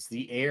series.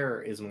 The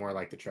air is more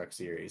like the truck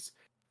series.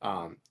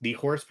 The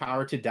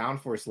horsepower to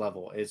downforce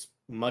level is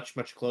much,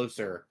 much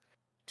closer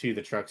to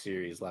the truck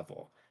series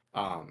level.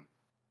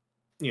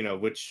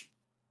 Which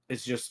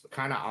is just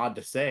kind of odd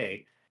to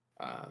say.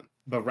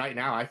 But right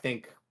now, I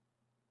think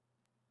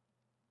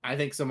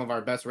some of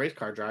our best race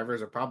car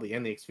drivers are probably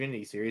in the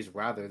Xfinity series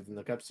rather than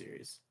the Cup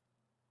Series.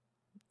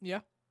 Yeah,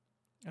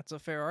 that's a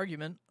fair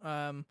argument.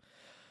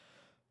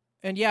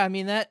 And yeah, I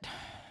mean, that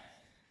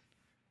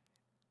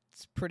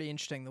it's pretty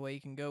interesting the way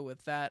you can go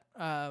with that.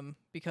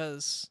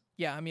 Because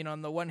yeah, I mean,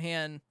 on the one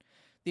hand,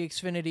 the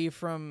Xfinity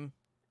from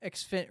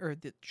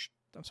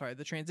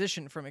the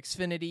transition from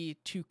Xfinity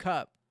to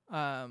Cup,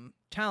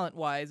 talent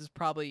wise, is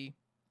probably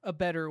a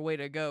better way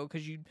to go,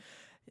 because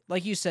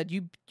like you said,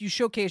 you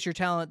showcase your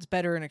talents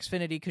better in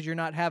Xfinity because you're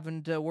not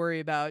having to worry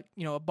about,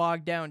 a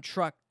bogged down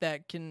truck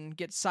that can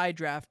get side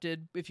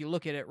drafted if you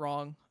look at it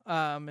wrong,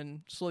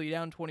 and slow you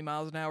down 20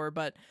 miles an hour.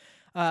 But,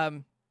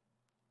 I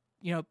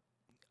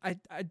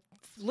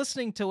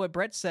listening to what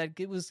Brett said,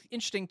 it was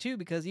interesting too,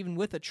 because even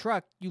with a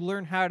truck, you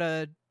learn how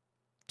to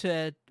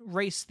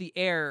race the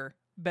air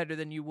better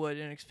than you would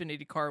in an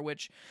Xfinity car,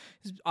 which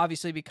is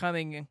obviously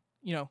becoming,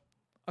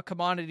 a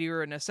commodity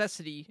or a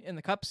necessity in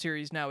the Cup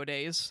Series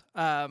nowadays.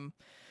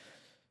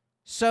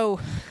 So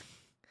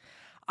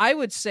I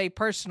would say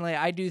personally,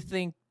 I do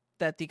think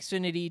that the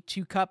Xfinity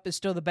 2 Cup is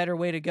still the better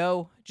way to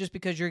go, just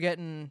because you're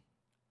getting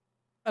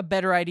a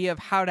better idea of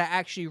how to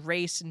actually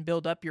race and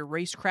build up your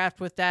racecraft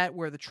with that,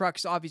 where the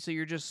trucks, obviously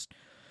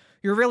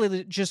you're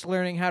really just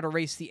learning how to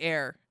race the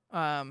air.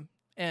 And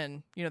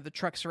the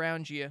trucks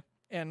around you.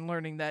 and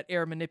learning that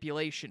air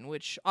manipulation,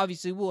 which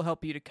obviously will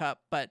help you to Cup,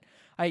 but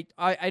I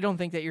don't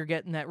think that you're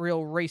getting that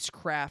real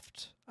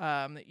racecraft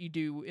that you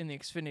do in the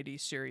Xfinity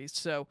series.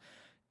 So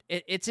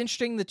it's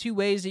interesting the two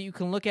ways that you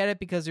can look at it,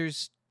 because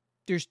there's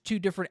two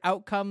different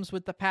outcomes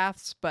with the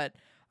paths, but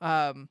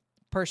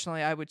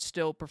personally I would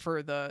still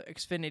prefer the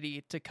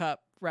Xfinity to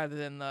Cup rather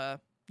than the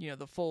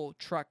full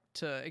truck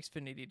to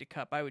Xfinity to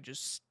Cup. I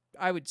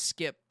would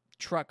skip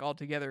truck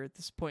altogether at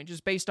this point,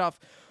 just based off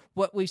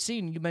what we've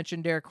seen. You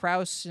mentioned Derek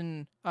Kraus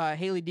and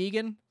Hailie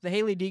Deegan. The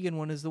Hailie Deegan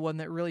one is the one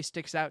that really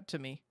sticks out to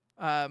me,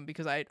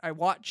 because I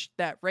watched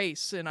that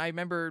race and I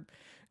remember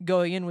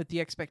going in with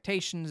the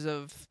expectations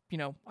of,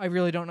 I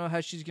really don't know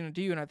how she's going to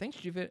do, and I think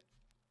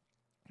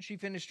she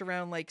finished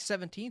around like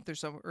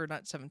 17th or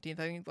not 17th,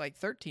 I think like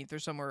 13th or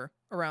somewhere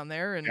around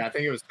there. And yeah, I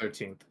think it was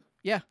 13th.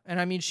 Yeah, and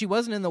I mean, she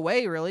wasn't in the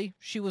way really.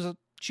 She wasn't,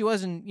 she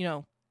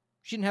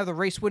didn't have the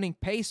race winning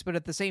pace, but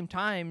at the same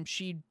time,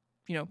 she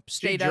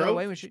stayed out of the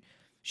way when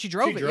she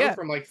drove it. Yeah,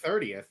 from like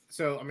 30th.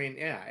 So I mean,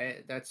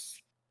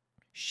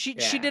 she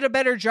did a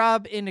better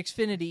job in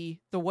Xfinity,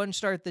 the one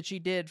start that she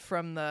did,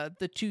 from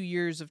the 2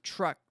 years of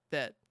truck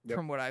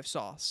from what I've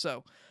saw.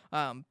 So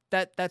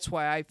that's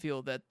why I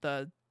feel that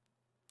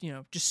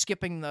just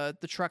skipping the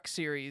truck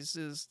series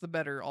is the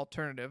better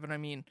alternative. And I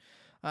mean,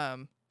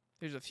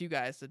 there's a few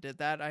guys that did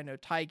that. I know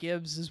Ty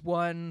Gibbs is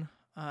one.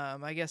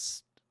 I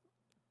guess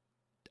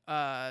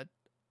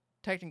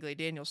technically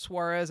Daniel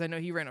Suarez. I know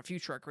he ran a few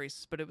truck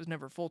races, but it was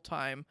never full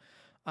time.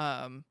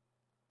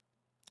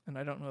 And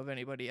I don't know of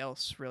anybody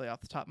else really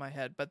off the top of my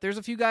head. But there's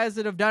a few guys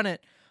that have done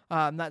it.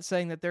 I'm not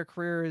saying that their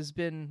career has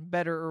been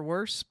better or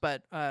worse,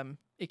 but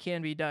it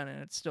can be done,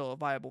 and it's still a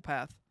viable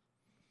path.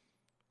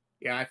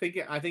 Yeah, I think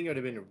it would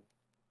have been.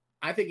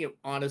 I think it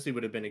honestly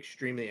would have been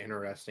extremely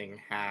interesting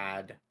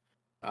had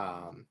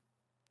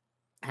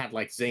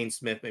like Zane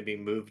Smith maybe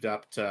moved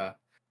up to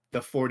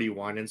the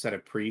 41 instead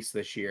of Priest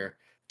this year,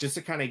 just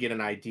to kind of get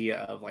an idea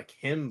of like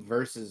him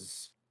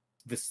versus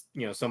this,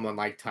 someone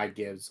like Ty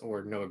Gibbs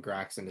or Noah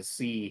Gragson, to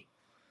see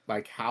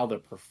like how the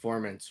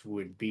performance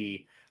would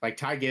be. Like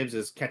Ty Gibbs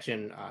is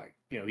catching,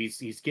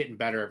 he's getting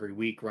better every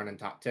week, running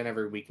top 10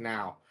 every week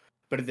now.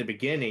 But at the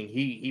beginning,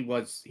 he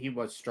was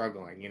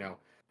struggling.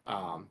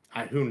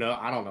 I don't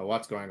know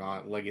what's going on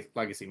at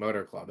Legacy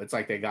Motor Club. It's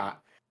like they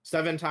got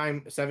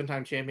seven-time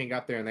champion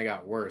got there and they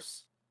got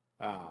worse.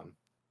 I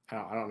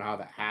don't know how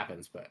that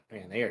happens, but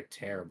man, they are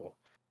terrible.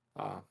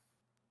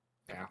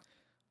 Yeah.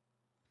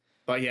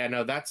 But yeah,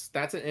 no, that's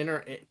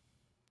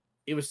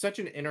it was such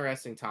an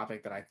interesting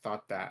topic that I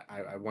thought that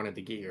I wanted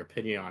to get your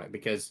opinion on it,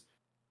 because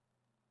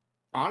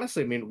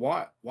honestly, I mean,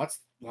 what's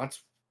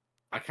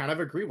I kind of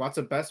agree. What's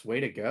the best way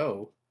to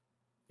go,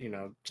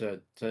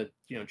 to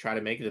try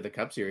to make it to the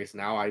Cup Series?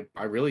 Now,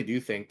 I really do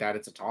think that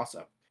it's a toss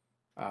up.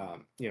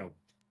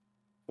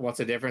 What's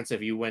the difference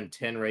if you win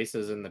 10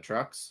 races in the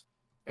trucks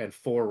and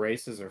 4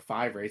 races or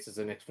 5 races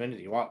in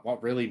Xfinity?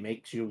 What really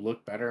makes you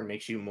look better and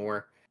makes you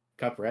more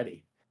Cup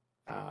ready?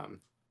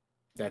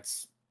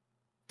 That's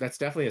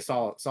definitely a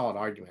solid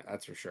argument.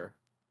 That's for sure.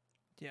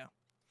 Yeah.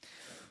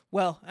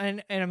 Well,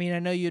 and I mean, I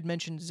know you had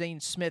mentioned Zane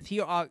Smith. He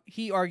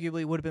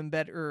arguably would have been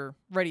better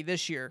ready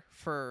this year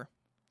for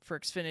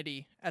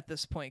Xfinity at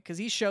this point, because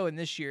he's showing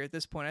this year at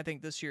this point. I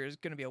think this year is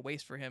going to be a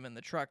waste for him in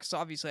the trucks. So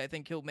obviously, I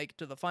think he'll make it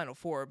to the Final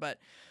Four. But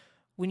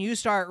when you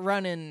start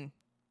running,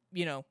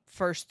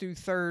 first through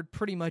third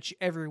pretty much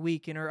every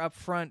week and are up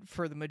front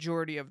for the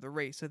majority of the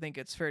race, I think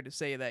it's fair to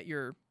say that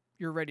you're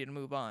ready to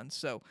move on.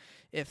 So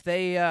if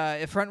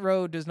Front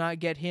Row does not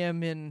get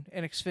him in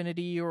an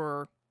Xfinity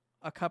or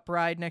a Cup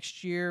ride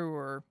next year,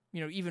 or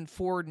even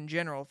Ford in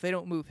general, if they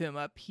don't move him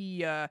up,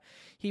 he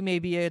may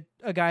be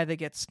a guy that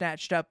gets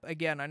snatched up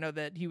again. I know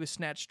that he was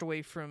snatched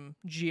away from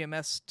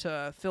GMS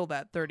to fill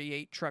that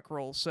 38 truck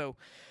role, so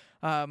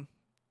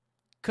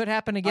could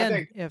happen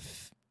again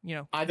if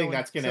I think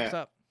that's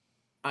gonna.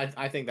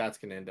 I think that's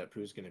gonna end up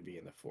who's gonna be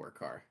in the 4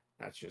 car.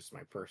 That's just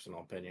my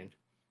personal opinion.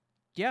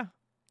 Yeah,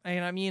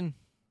 and I mean,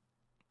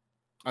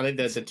 I think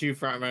that the 2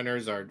 front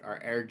runners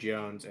are Eric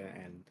Jones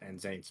and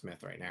Zane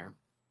Smith right now.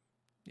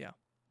 Yeah,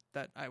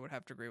 that I would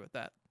have to agree with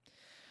that.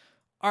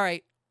 All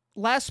right,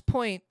 last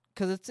point,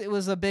 because it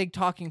was a big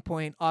talking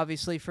point,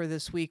 obviously, for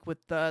this week with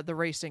the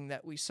racing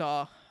that we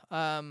saw.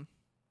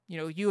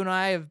 You and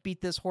I have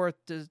beat this horse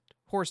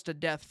to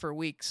death for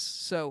weeks.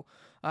 So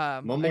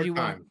one more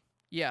time.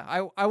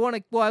 I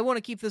want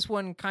to keep this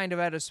one kind of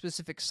at a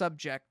specific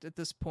subject at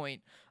this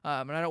point,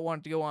 and I don't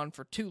want it to go on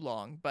for too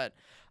long. But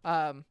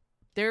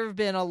there have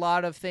been a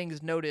lot of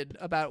things noted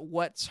about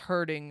what's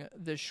hurting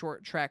the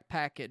short track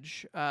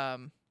package.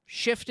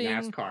 Shifting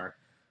NASCAR.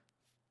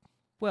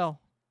 Well,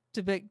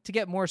 to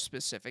get more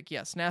specific,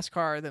 yes,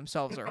 NASCAR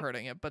themselves are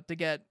hurting it, but to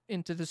get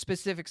into the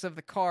specifics of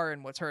the car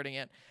and what's hurting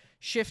it,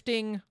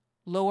 shifting,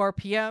 low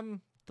RPM,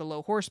 the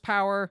low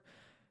horsepower,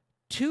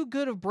 too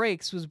good of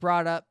brakes was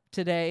brought up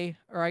today,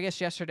 or I guess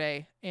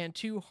yesterday, and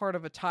too hard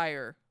of a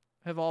tire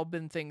have all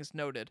been things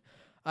noted.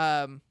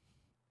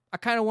 I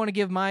kind of want to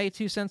give my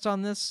 2 cents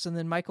on this, and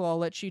then Michael, I'll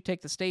let you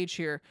take the stage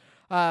here,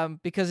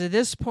 because at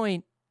this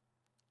point,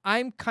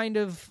 I'm kind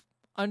of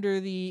under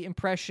the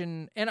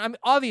impression, and I'm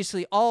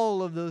obviously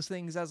all of those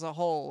things as a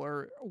whole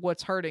are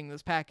what's hurting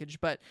this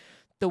package, but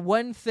the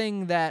one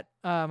thing that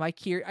I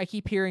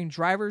keep hearing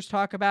drivers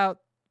talk about,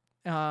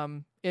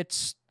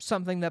 it's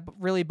something that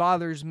really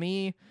bothers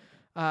me,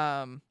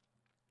 and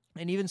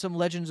even some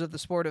legends of the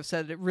sport have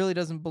said it really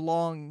doesn't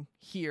belong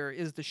here,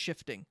 is the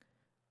shifting,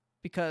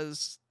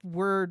 because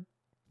we're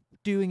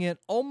doing it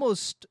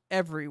almost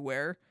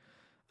everywhere,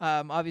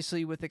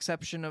 obviously with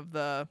exception of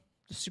the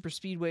super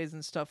speedways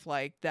and stuff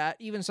like that,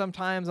 even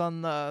sometimes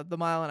on the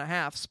mile and a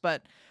halves,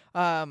 but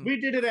we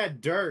did it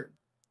at dirt.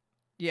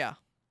 Yeah,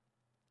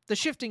 the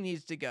shifting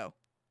needs to go.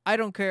 I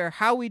don't care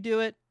how we do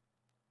it,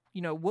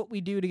 what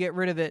we do to get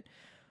rid of it.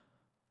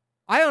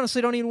 I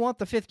honestly don't even want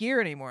the fifth gear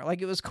anymore.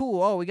 Like, it was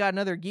cool. Oh, we got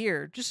another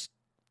gear.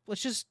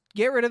 Let's just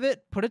get rid of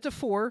it, put it to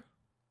 4,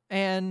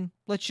 and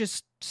let's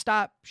just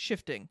stop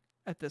shifting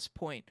at this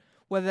point.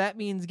 Whether that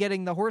means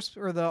getting the horse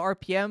or the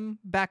RPM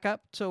back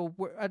up to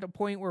at a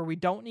point where we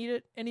don't need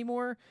it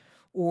anymore,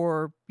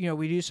 or,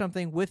 we do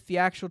something with the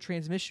actual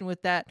transmission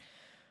with that.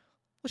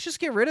 Let's just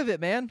get rid of it,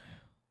 man.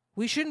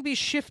 We shouldn't be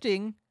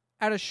shifting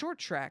at a short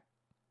track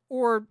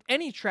or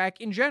any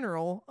track in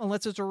general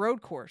unless it's a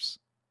road course.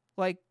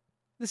 Like,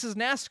 this is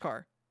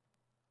NASCAR.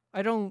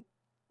 I don't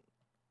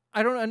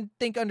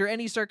think under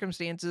any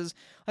circumstances,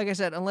 like I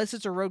said, unless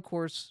it's a road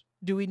course,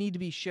 do we need to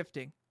be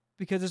shifting?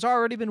 Because it's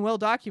already been well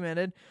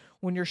documented.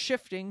 When you're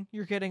shifting,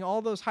 you're getting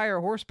all those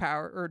higher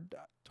RPM.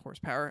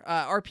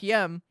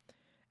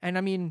 And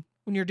I mean,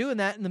 when you're doing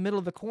that in the middle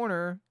of the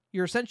corner,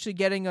 you're essentially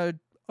getting a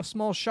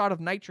small shot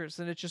of nitrous,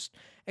 and it's just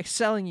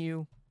excelling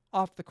you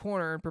off the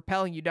corner and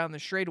propelling you down the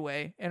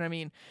straightaway. And I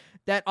mean,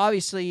 that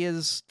obviously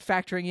is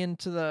factoring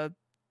into the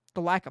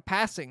lack of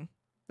passing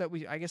that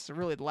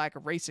the lack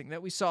of racing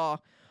that we saw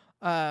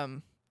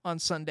on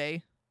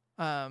Sunday.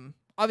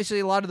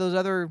 Obviously, a lot of those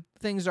other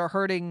things are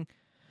hurting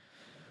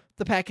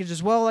the package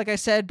as well, like I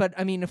said. But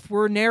I mean, if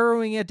we're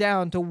narrowing it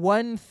down to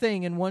one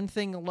thing and one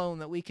thing alone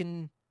that we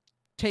can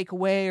take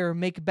away or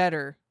make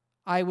better,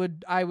 I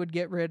would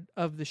get rid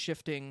of the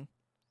shifting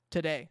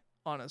today,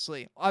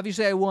 honestly.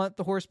 Obviously, I want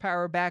the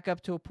horsepower back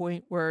up to a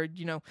point where,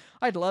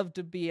 I'd love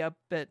to be up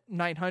at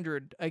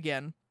 900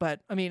 again. But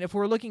I mean, if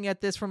we're looking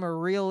at this from a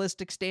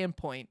realistic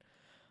standpoint,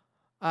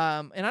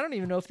 and I don't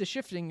even know if the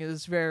shifting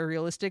is very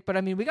realistic, but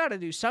I mean, we got to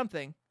do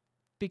something,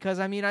 because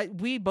I mean,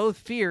 we both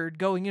feared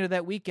going into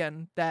that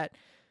weekend that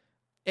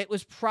it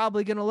was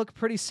probably going to look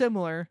pretty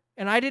similar,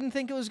 and I didn't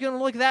think it was going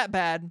to look that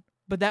bad,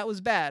 but that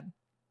was bad.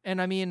 And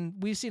I mean,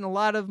 we've seen a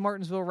lot of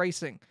Martinsville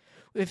racing.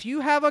 If you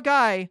have a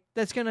guy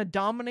that's going to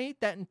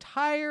dominate that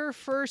entire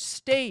first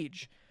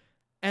stage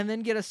and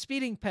then get a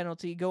speeding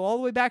penalty, go all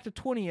the way back to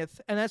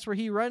 20th, and that's where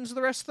he runs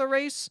the rest of the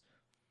race,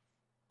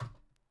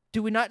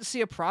 do we not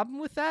see a problem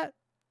with that?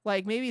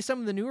 Like, maybe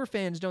some of the newer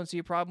fans don't see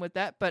a problem with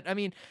that, but I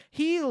mean,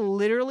 he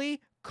literally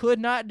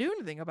could not do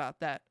anything about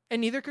that,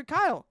 and neither could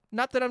Kyle.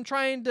 Not that I'm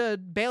trying to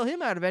bail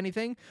him out of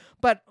anything,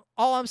 but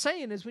all I'm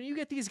saying is when you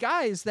get these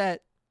guys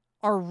that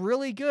are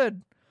really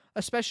good,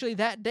 especially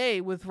that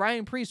day with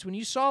Ryan Preece, when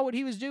you saw what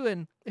he was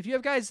doing, if you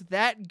have guys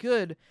that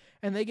good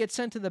and they get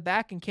sent to the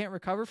back and can't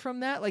recover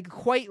from that, like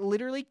quite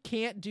literally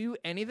can't do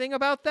anything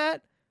about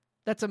that,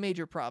 that's a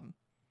major problem.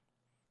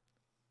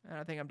 And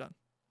I think I'm done.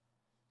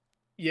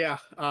 Yeah,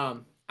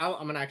 I'm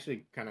gonna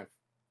actually kind of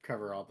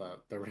cover all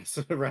the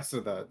rest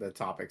of the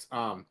topics.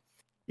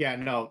 Yeah,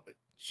 no,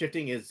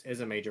 shifting is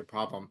a major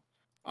problem.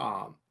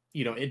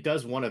 It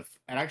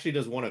actually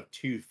does one of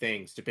two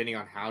things depending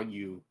on how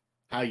you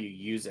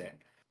use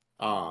it.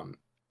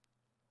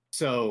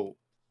 So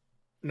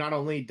not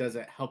only does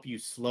it help you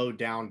slow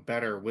down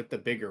better with the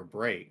bigger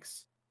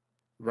brakes,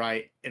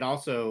 right? It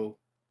also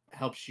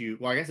helps you.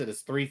 Well, I guess it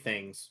is three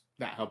things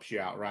that helps you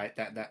out, right?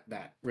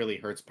 That really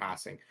hurts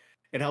passing.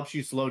 It helps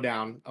you slow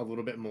down a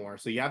little bit more.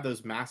 So you have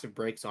those massive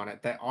brakes on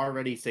it that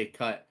already say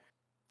cut,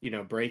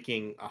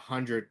 braking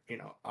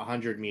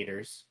 100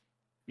 meters.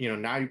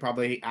 Now you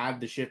probably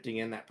add the shifting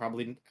in that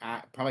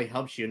probably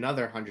helps you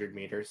another 100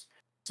 meters.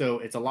 So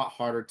it's a lot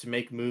harder to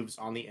make moves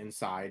on the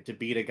inside to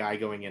beat a guy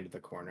going into the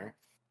corner.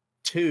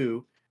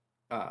 2,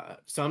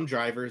 some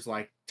drivers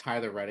like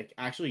Tyler Reddick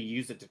actually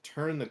use it to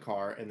turn the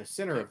car in the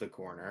center of the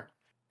corner,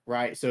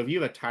 right? So if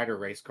you have a tighter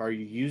race car,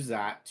 you use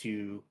that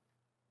to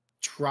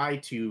try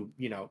to,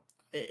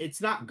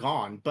 it's not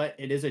gone, but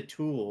it is a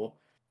tool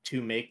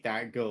to make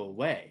that go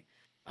away.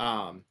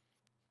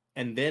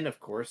 And then, of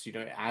course, it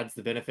adds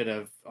the benefit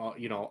of,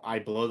 I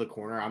blow the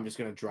corner, I'm just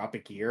going to drop a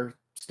gear,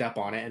 step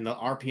on it, and the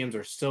RPMs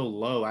are so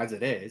low as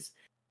it is,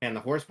 and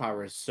the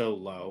horsepower is so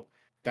low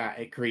that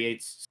it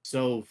creates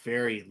so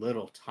very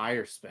little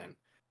tire spin.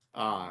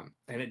 And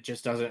it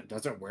just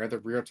doesn't wear the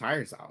rear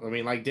tires out. I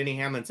mean, like Denny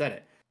Hamlin said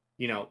it,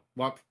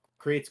 what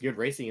creates good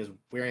racing is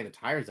wearing the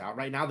tires out.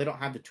 Right now, they don't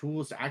have the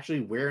tools to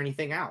actually wear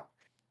anything out.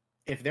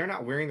 If they're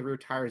not wearing the rear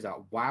tires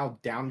out while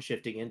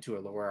downshifting into a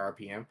lower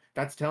RPM,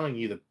 that's telling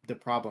you the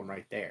problem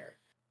right there,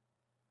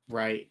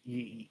 right?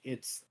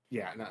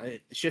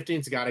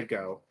 Shifting's got to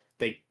go.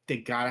 They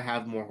got to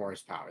have more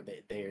horsepower.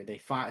 They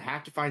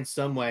have to find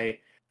some way.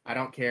 I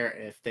don't care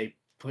if they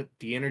put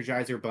the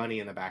Energizer Bunny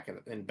in the back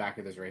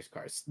of this race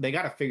car. They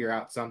got to figure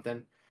out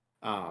something.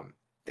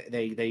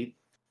 They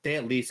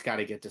at least got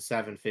to get to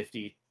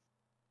 750,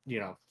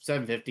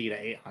 750 to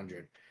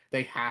 800.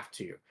 They have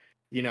to,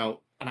 And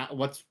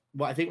what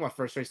I think what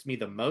frustrates me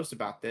the most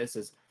about this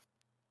is,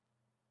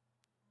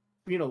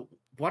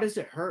 what does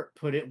it hurt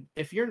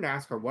if you're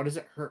NASCAR, what does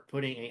it hurt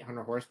putting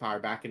 800 horsepower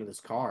back into this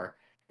car?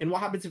 And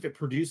what happens if it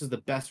produces the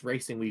best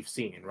racing we've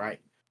seen,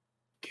 right?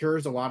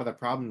 Cures a lot of the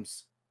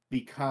problems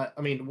because,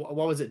 what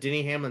was it?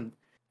 Denny Hamlin,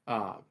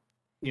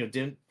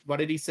 what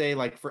did he say?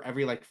 Like for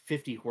every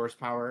 50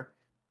 horsepower,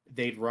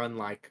 they'd run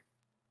I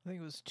think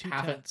it was 2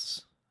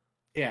 tenths.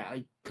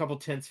 A couple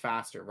tenths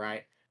faster,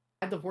 right?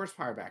 Add the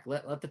horsepower back.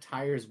 Let the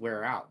tires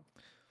wear out.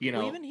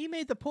 Well, even he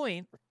made the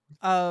point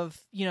of,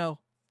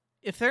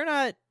 if they're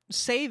not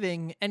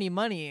saving any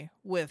money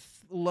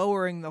with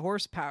lowering the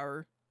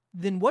horsepower,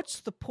 then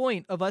what's the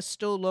point of us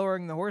still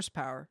lowering the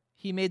horsepower?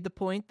 He made the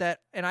point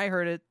that, and I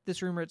heard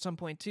this rumor at some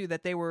point too,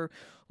 that they were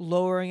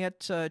lowering it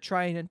to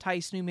try and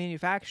entice new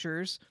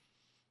manufacturers.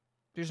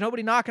 There's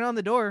nobody knocking on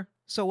the door,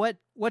 so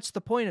what's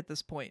the point at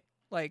this point?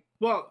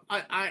 Well,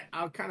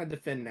 I'll kind of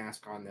defend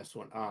NASCAR on this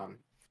one.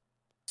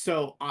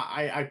 So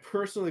I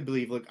personally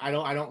believe, look, I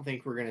don't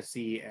think we're gonna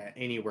see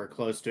anywhere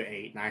close to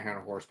a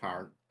 900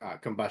 horsepower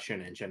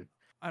combustion engine.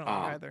 I don't think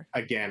either.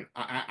 Again,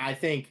 I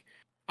think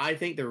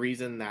the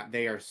reason that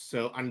they are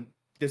so,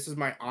 this is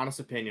my honest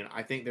opinion,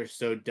 I think they're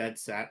so dead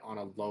set on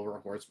a lower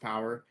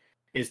horsepower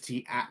is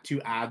to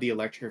add the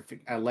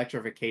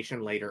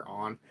electrification later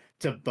on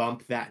to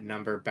bump that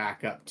number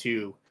back up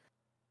to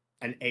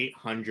an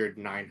 800,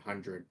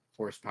 900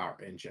 horsepower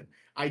engine.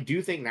 I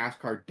do think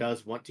NASCAR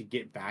does want to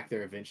get back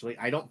there eventually.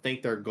 I don't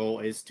think their goal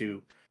is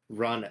to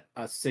run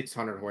a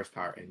 600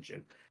 horsepower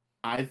engine.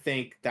 I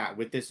think that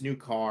with this new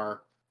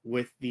car,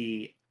 with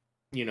the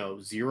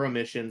zero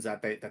emissions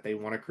that they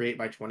want to create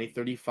by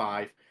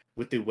 2035,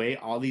 with the way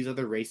all these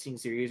other racing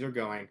series are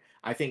going,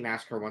 I think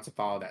NASCAR wants to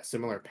follow that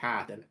similar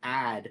path and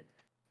add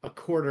a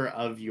quarter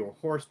of your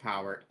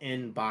horsepower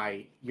in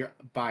by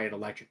an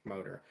electric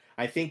motor.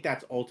 I think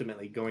that's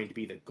ultimately going to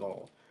be the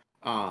goal.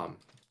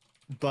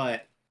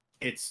 But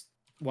it's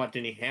what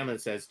Denny Hamlin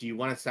says. Do you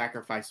want to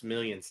sacrifice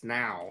millions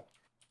now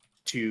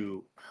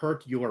to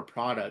hurt your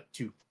product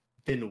to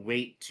then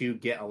wait to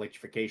get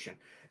electrification?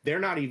 They're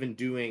not even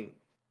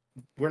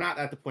we're not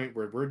at the point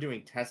where we're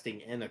doing testing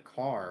in a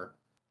car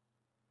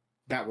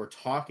that we're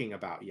talking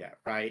about yet,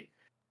 right?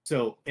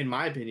 So in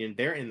my opinion,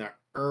 they're in the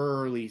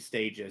early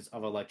stages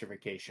of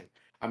electrification.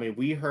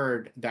 We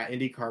heard that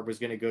IndyCar was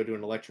going to go to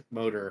an electric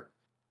motor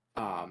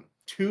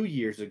 2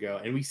 years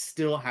ago, and we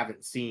still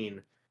haven't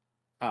seen.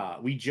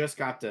 We just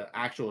got the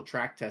actual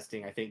track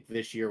testing, I think,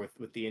 this year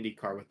with the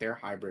IndyCar with their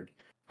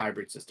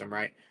hybrid system,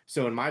 right?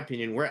 So in my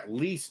opinion, we're at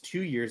least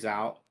 2 years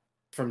out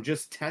from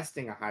just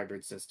testing a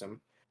hybrid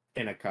system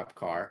in a Cup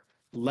car,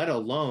 let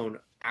alone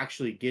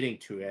actually getting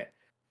to it.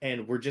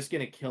 And we're just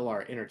going to kill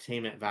our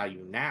entertainment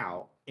value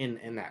now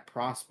in that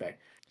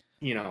prospect,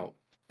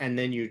 and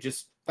then you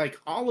just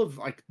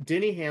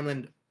Denny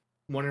Hamlin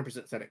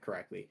 100% said it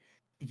correctly.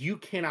 You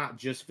cannot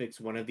just fix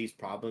one of these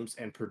problems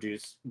and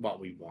produce what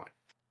we want.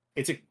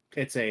 It's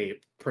a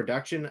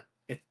production.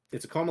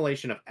 It's a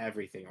culmination of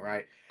everything,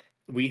 right?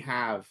 We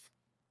have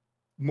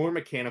more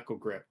mechanical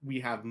grip. We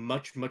have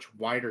much, much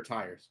wider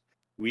tires.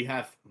 We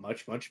have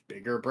much, much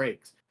bigger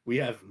brakes. We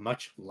have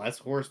much less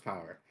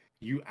horsepower.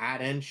 You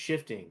add in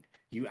shifting.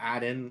 You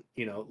add in,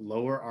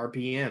 lower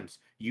RPMs.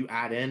 You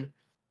add in,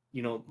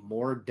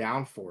 more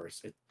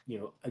downforce.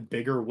 A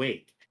bigger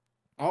weight.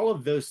 All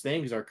of those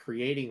things are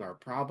creating our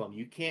problem.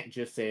 You can't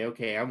just say,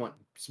 okay, I want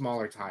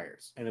smaller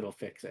tires and it'll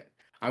fix it.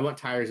 I want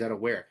tires that'll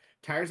wear.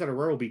 Tires that'll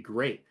wear will be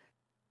great.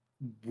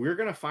 We're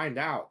gonna find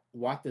out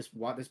what this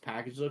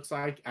package looks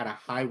like at a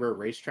high wear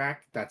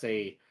racetrack. That's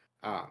a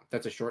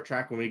short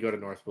track when we go to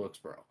North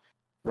Wilkesboro,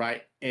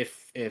 right?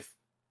 If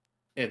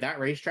that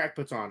racetrack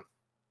puts on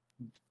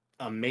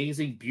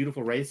amazing,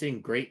 beautiful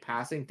racing, great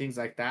passing, things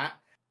like that,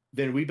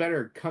 then we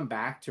better come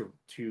back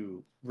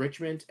to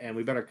Richmond and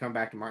we better come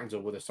back to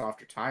Martinsville with a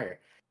softer tire.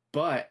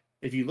 But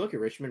if you look at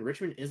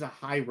Richmond is a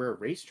high wear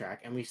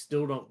racetrack, and we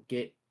still don't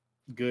get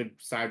good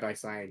side by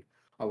side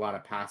a lot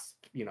of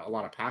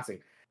passing.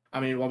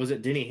 What was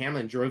it? Denny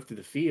Hamlin drove through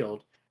the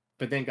field,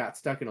 but then got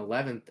stuck in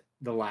 11th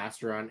the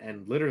last run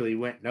and literally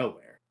went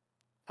nowhere.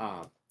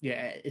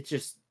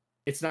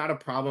 It's not a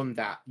problem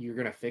that you're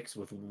gonna fix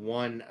with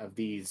one of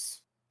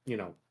these,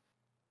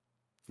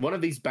 one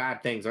of these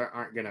bad things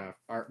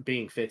aren't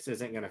being fixed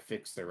isn't gonna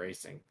fix the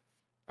racing.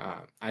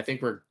 I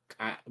think we're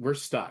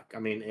stuck.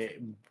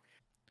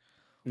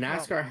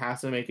 NASCAR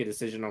has to make a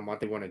decision on what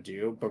they want to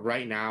do, but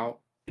right now,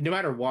 no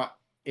matter what,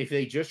 if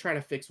they just try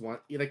to fix one,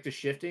 like the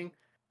shifting,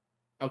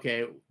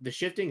 okay, the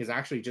shifting is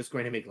actually just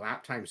going to make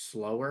lap time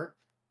slower,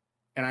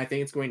 and I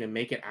think it's going to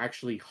make it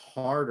actually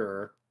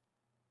harder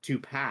to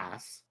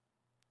pass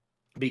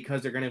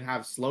because they're going to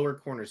have slower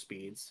corner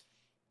speeds.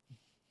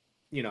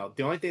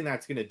 The only thing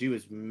that's going to do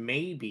is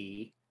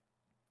maybe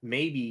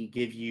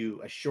give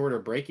you a shorter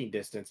braking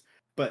distance,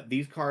 but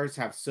these cars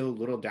have so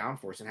little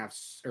downforce and have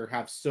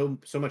so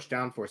much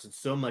downforce and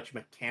so much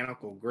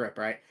mechanical grip,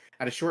 right?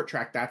 At a short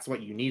track, that's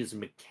what you need is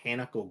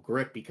mechanical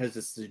grip because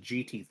it's a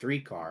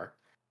GT3 car.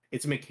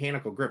 It's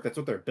mechanical grip. That's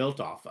what they're built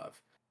off of.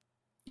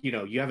 You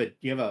know, you have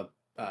a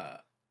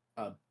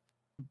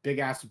big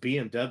ass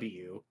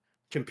BMW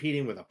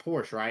competing with a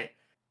Porsche, right?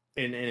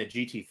 In a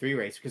GT3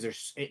 race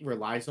because it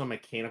relies on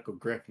mechanical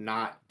grip,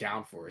 not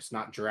downforce,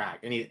 not drag.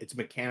 And it's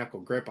mechanical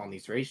grip on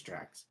these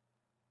racetracks.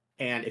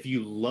 And if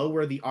you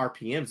lower the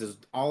RPMs,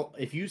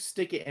 if you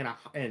stick it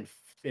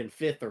in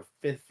fifth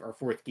or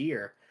fourth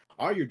gear,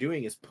 all you're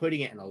doing is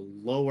putting it in a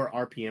lower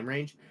RPM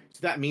range. So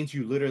that means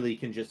you literally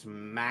can just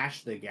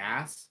mash the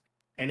gas,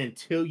 and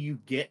until you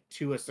get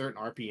to a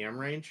certain RPM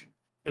range,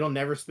 it'll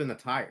never spin the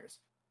tires.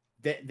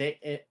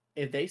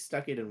 If they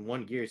stuck it in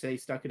one gear, say they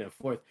stuck it in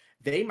fourth,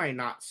 they might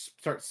not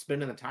start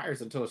spinning the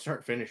tires until the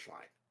start finish line.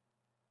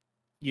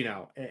 You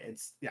know,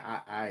 it's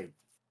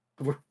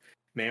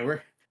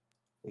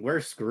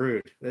we're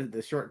screwed.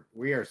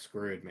 We are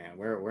screwed, man.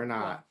 We're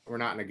not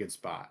in a good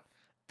spot.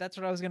 That's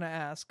what I was gonna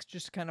ask.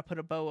 Just to kind of put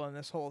a bow on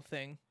this whole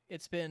thing.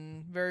 It's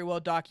been very well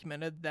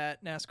documented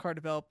that NASCAR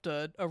developed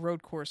a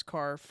road course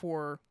car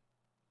for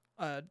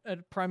a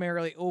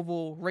primarily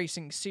oval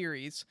racing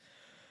series,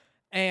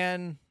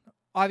 and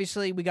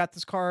obviously we got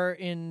this car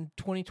in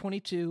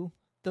 2022.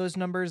 Those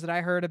numbers that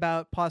I heard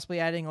about possibly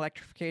adding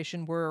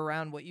electrification were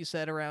around what you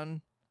said,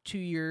 around 2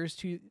 years,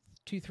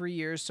 3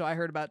 years. So I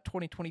heard about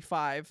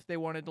 2025. They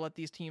wanted to let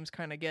these teams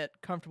kind of get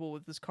comfortable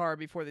with this car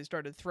before they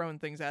started throwing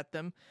things at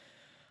them.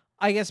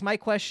 I guess my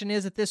question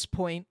is at this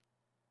point,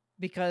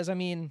 because I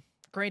mean,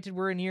 granted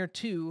we're in year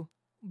 2,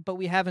 but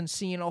we haven't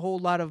seen a whole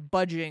lot of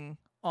budging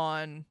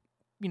on,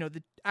 you know,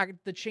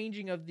 the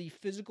changing of the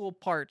physical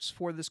parts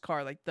for this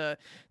car, like the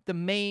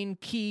main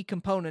key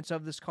components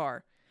of this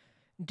car.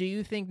 Do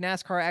you think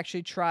NASCAR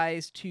actually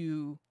tries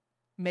to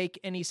make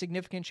any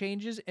significant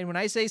changes? And when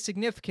I say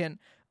significant,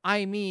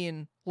 I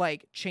mean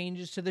like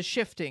changes to the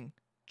shifting,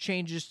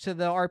 changes to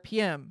the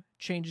RPM,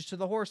 changes to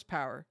the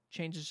horsepower,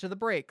 changes to the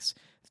brakes.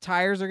 The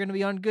tires are going to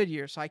be on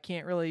Goodyear, so I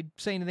can't really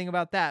say anything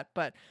about that.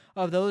 But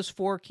of those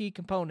 4 key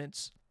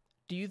components,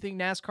 do you think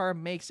NASCAR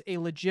makes a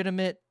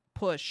legitimate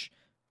push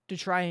to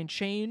try and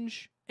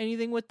change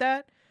anything with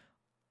that?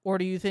 Or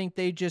do you think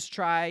they just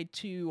try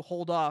to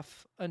hold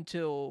off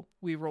until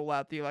we roll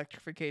out the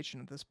electrification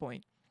at this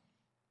point?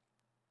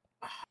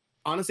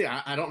 Honestly,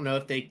 I don't know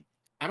if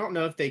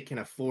they can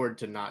afford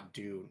to not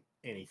do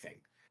anything.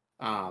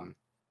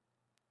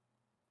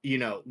 You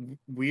know,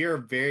 we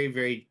are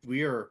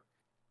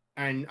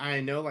and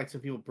I know like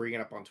some people bring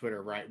it up on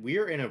Twitter, right? We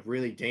are in a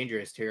really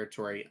dangerous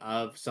territory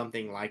of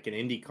something like an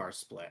IndyCar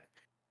split,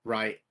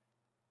 right?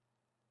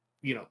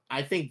 You know,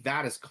 I think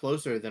that is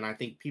closer than I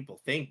think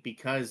people think,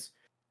 because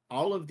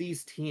all of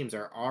these teams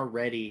are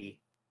already,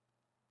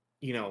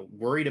 you know,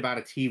 worried about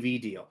a TV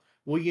deal.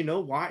 Well, you know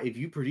why? If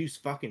you produce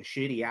fucking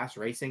shitty ass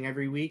racing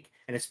every week,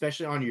 and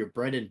especially on your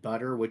bread and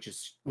butter, which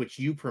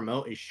you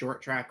promote, is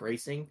short track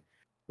racing,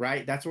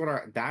 right?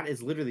 That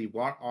is literally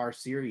what our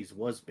series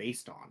was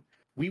based on.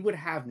 We would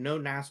have no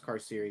NASCAR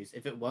series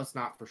if it was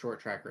not for short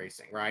track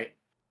racing, right?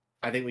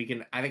 I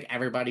think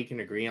everybody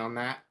can agree on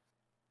that.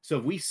 So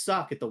if we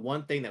suck at the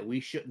one thing that we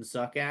shouldn't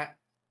suck at,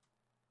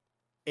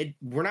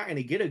 we're not going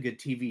to get a good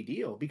TV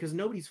deal because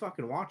nobody's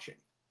fucking watching,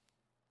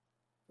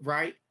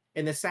 right?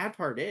 And the sad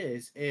part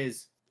is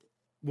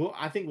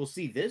I think we'll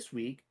see this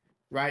week,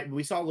 right?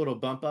 We saw a little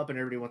bump up, and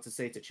everybody wants to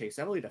say it's a Chase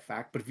Elliott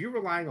effect. But if you're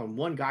relying on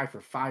one guy for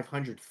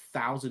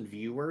 500,000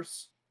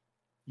 viewers,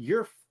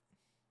 you're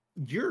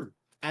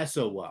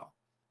SOL.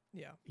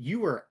 Yeah,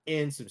 you are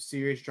in some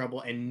serious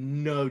trouble,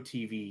 and no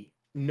TV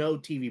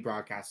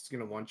broadcast is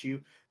going to want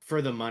you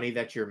for the money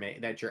that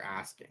you're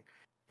asking,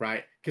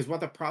 right? Because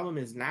what the problem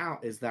is now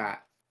is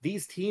that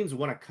these teams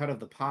want a cut of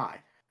the pie.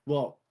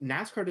 Well,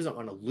 NASCAR doesn't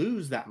want to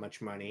lose that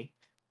much money,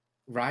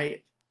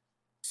 right?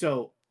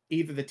 So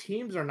either the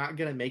teams are not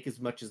going to make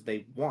as much as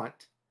they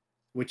want,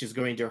 which is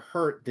going to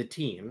hurt the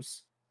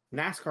teams.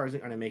 NASCAR isn't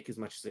going to make as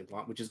much as they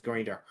want, which is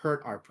going to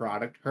hurt our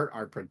product, hurt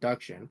our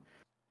production.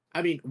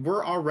 I mean,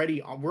 we're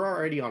already on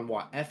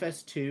what,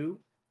 FS2,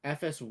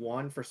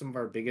 FS1 for some of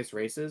our biggest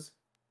races.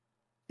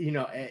 You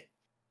know,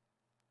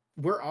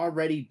 we're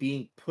already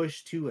being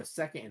pushed to a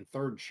second and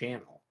third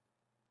channel.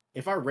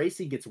 If our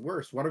racing gets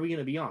worse, what are we going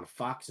to be on?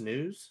 Fox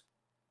News?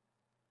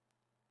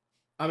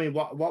 I mean,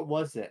 what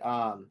was it?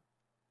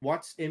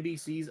 What's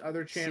NBC's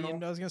other channel?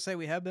 I was going to say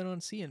we have been on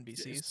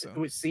CNBC. So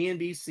with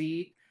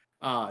CNBC,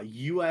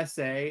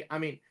 USA. I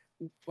mean,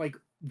 like,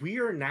 we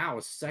are now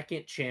a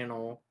second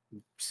channel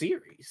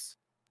series.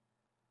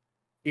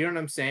 You know what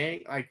I'm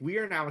saying? Like, we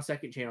are now a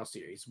second channel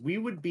series. We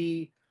would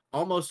be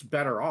almost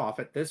better off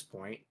at this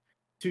point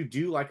to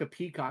do like a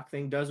Peacock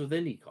thing does with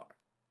IndyCar,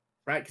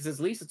 right? Because at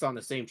least it's on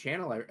the same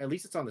channel. At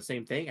least it's on the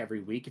same thing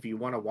every week. If you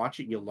want to watch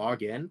it, you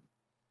log in.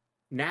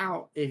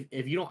 Now,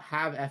 if you don't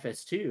have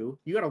FS2,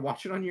 you got to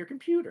watch it on your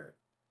computer.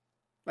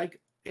 Like,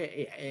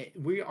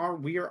 we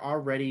are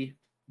already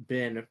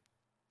been,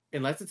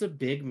 unless it's a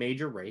big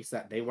major race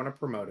that they want to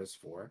promote us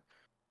for,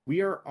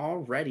 we are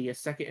already a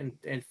second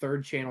and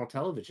third channel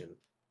television,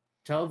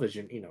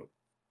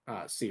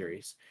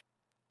 series.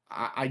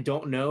 I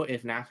don't know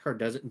if NASCAR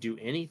doesn't do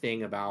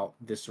anything about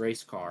this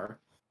race car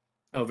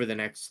over the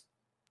next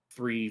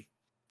 2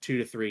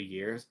 to 3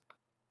 years.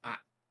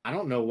 I I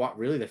don't know what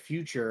really the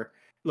future.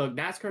 Look,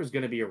 NASCAR is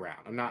going to be around.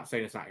 I'm not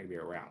saying it's not going to be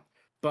around,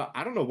 but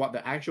I don't know what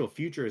the actual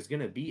future is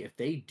going to be if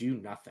they do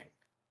nothing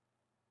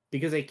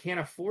because they can't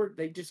afford.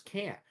 They just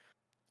can't.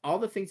 All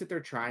the things that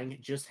they're trying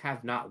just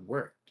have not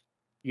worked,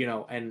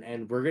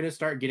 and we're going to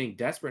start getting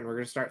desperate and we're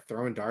going to start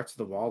throwing darts at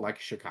the wall like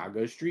a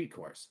Chicago street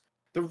course.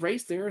 The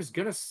race there is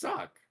going to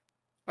suck.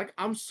 Like,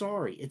 I'm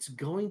sorry, it's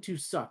going to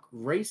suck.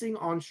 Racing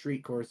on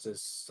street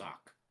courses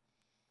suck.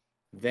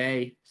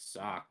 They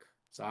suck.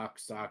 Suck,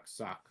 suck,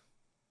 suck.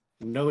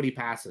 Nobody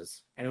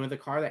passes. And with a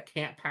car that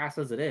can't pass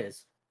as it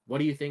is, what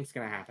do you think's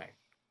going to happen?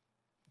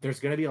 There's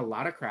going to be a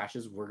lot of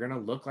crashes. We're going to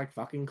look like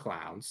fucking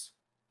clowns,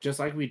 just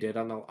like we did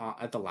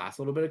at the last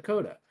little bit of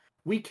COTA.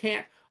 We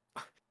can't.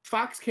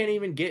 Fox can't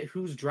even get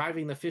who's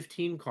driving the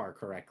 15 car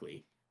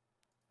correctly,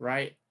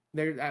 right?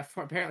 They're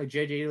apparently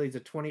JJ Lee's a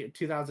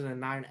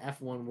 2009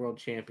 F1 world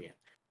champion.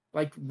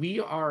 Like, we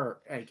are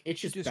like,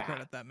 it's just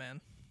discredit that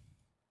man.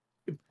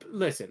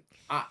 Listen,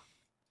 all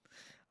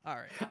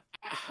right.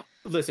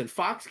 Listen,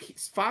 Fox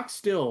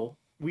still,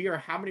 we are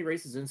how many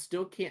races in,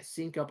 still can't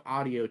sync up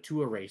audio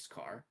to a race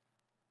car,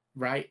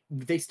 right?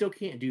 They still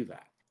can't do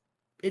that.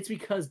 It's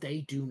because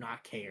they do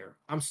not care.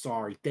 I'm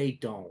sorry, they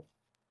don't.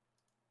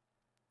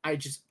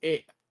 It's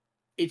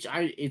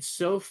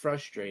so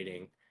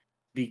frustrating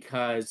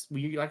because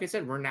we, like I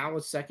said, we're now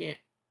a second,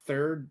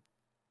 third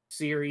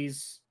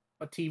series,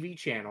 a TV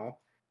channel,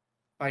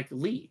 like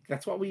league.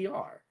 That's what we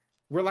are.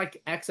 We're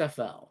like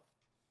XFL.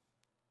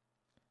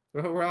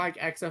 We're like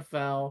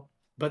XFL,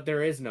 but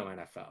there is no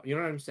NFL. You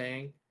know what I'm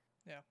saying?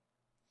 Yeah.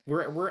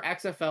 We're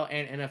XFL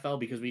and NFL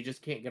because we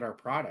just can't get our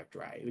product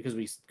right because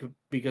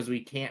we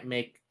can't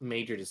make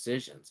major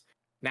decisions.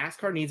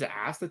 NASCAR needs to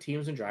ask the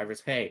teams and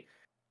drivers, hey,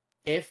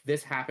 if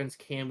this happens,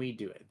 can we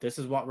do it? This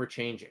is what we're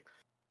changing.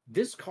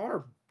 This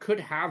car could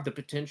have the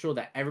potential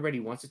that everybody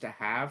wants it to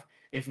have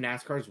if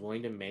NASCAR is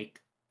willing to make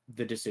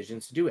the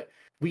decisions to do it.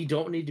 We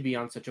don't need to be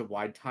on such a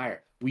wide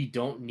tire. We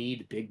don't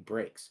need big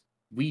brakes.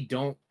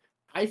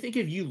 I think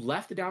if you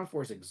left the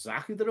downforce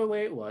exactly the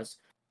way it was,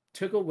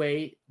 took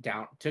away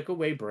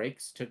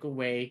brakes, took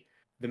away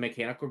the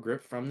mechanical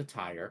grip from the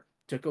tire,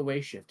 took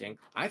away shifting,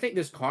 I think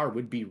this car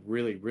would be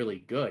really,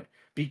 really good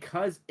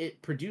because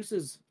it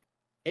produces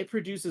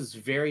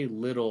very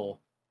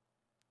little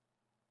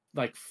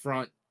like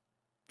front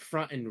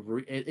and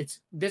rear.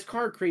 This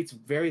car creates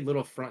very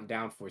little front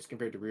downforce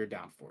compared to rear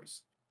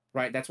downforce,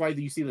 right? That's why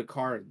you see the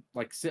car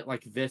like sit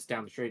like this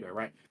down the straightaway,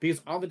 right? Because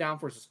all the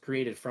downforce is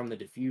created from the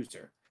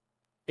diffuser.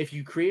 If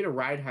you create a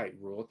ride height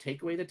rule,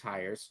 take away the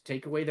tires,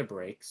 take away the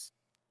brakes,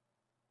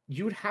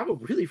 you would have a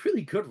really,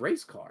 really good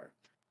race car.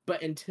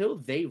 But until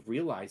they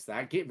realize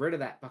that, get rid of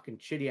that fucking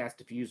shitty ass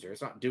diffuser.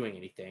 It's not doing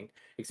anything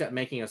except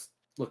making us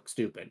look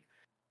stupid.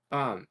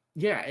 That's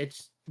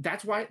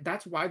why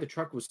the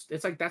truck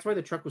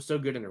was so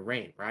good in the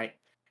rain, right?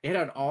 It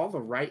had all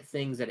the right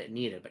things that it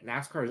needed, but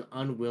NASCAR is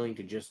unwilling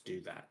to just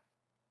do that.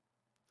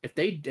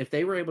 If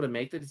they were able to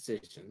make the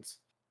decisions,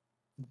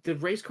 the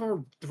race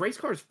car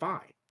is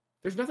fine.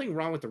 There's nothing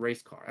wrong with the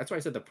race car. That's why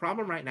I said the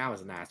problem right now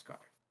is NASCAR.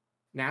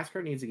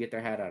 NASCAR needs to get their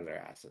head out of their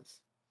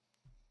asses.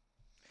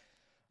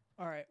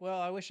 All right.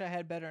 Well, I wish I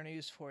had better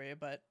news for you,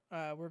 but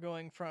we're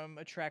going from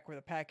a track where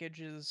the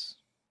package is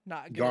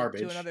not good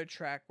garbage to another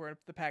track where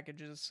the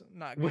package is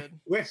not good.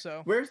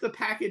 Where's the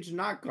package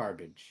not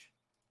garbage?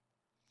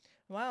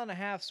 A mile and a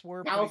half's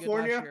were pretty good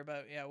last year,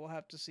 but yeah, we'll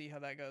have to see how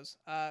that goes.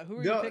 Who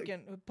are you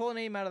picking? Pull a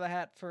name out of the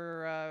hat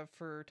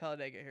for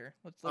Talladega here.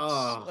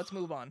 Let's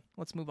move on.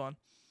 Let's move on.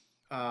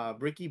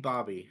 Ricky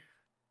Bobby.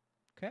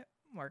 Okay,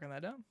 marking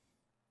that down.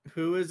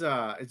 Who is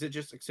it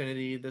just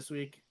Xfinity this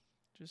week?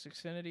 Just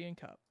Xfinity and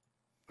Cup.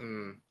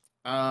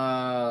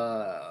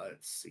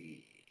 Let's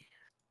see.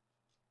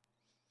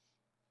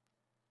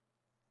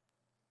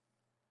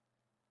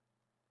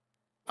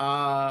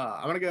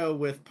 I'm gonna go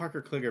with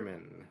Parker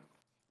Kligerman.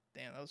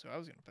 Damn, that was who I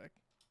was gonna pick.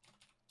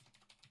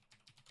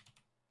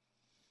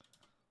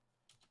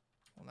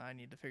 Well, now I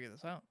need to figure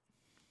this out.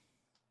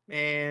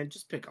 Man,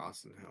 just pick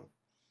Austin Hill.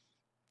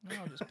 No,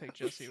 I'll just pick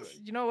Jesse.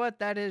 You know what?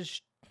 That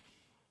is.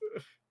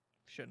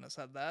 Shouldn't have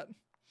said that.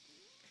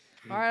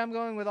 All right, I'm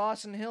going with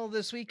Austin Hill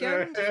this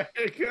weekend.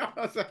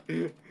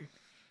 You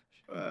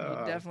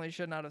definitely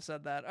should not have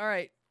said that. All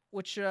right,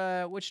 which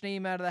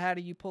name out of the hat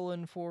are you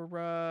pulling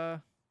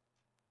for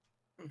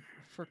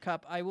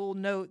Cup? I will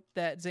note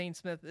that Zane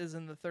Smith is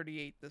in the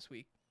 38 this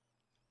week.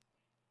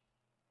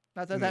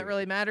 Not that that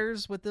really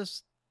matters with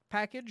this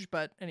package,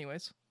 but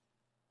anyways.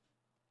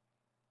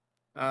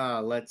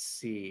 Let's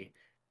see.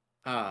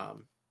 How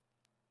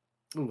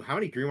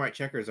many green white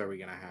checkers are we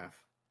gonna have?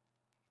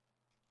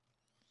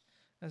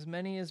 As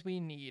many as we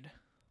need.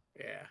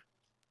 Yeah,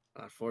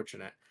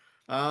 unfortunate.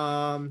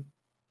 I'm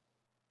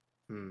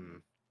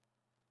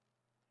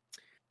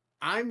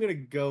gonna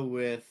go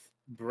with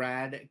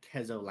Brad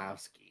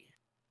Keselowski.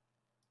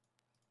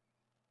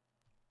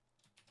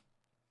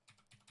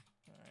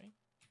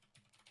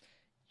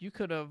 you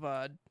could have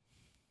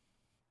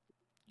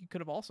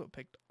also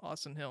picked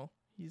Austin Hill.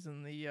 He's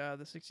in the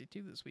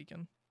 62 this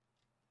weekend.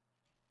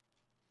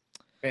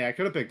 Hey, I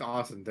could have picked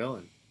Austin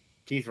Dillon.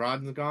 Keith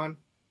Rodden's gone.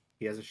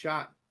 He has a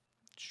shot.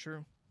 It's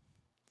true.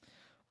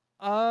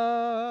 You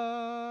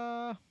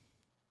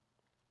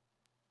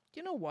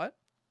know what?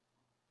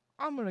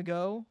 I'm gonna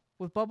go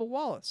with Bubba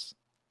Wallace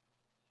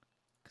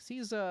because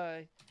he's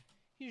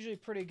usually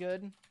pretty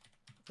good at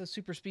the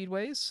super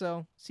speedways.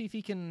 So see if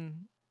he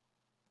can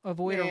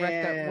avoid a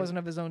wreck that wasn't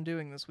of his own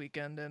doing this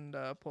weekend and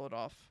pull it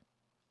off.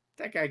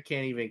 That guy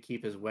can't even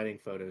keep his wedding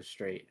photos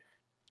straight.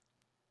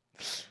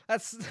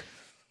 That's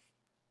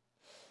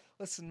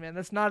listen, man.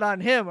 That's not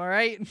on him. All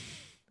right,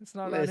 it's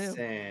not on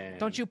him.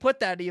 Don't you put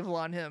that evil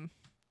on him.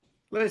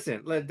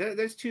 Listen,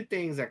 there's two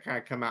things that kind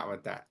of come out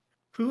with that.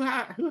 Who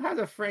has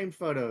a framed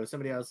photo of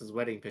somebody else's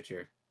wedding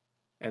picture,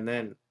 and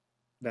then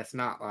that's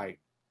not like,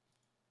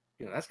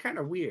 that's kind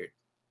of weird.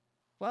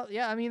 Well,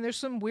 yeah, I mean, there's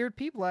some weird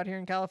people out here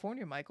in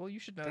California, Michael. You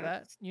should know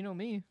that. You know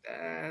me.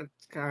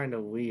 That's kind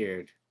of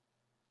weird.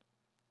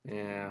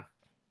 Yeah,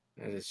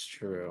 that is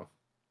true.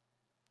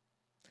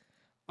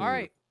 All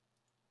right.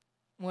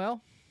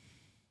 Well,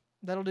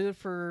 that'll do it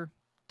for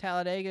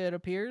Talladega, it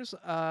appears.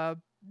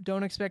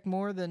 Don't expect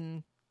more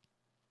than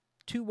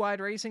 2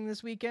 wide racing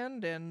this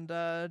weekend, and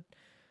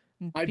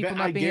people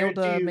not being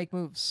able to make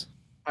moves.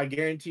 I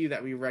guarantee you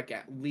that we wreck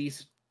at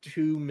least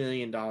 $2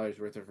 million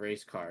worth of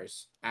race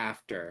cars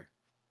after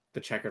the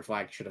checkered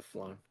flag should have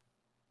flown.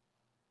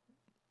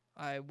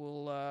 I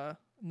will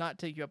not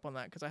take you up on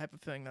that because I have a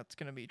feeling that's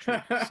going to be true.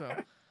 So,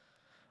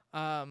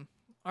 all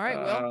right.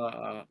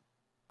 Well,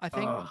 I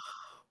think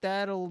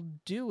that'll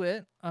do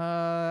it.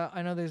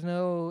 I know there's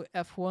no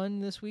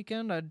F1 this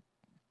weekend. No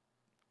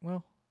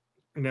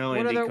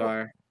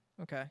IndyCar.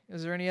 Okay.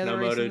 Is there any other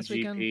racing this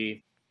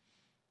weekend?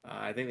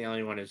 I think the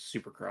only one is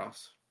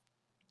Supercross.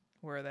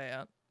 Where are they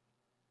at?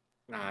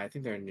 I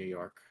think they're in New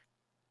York.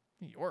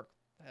 New York?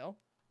 The hell?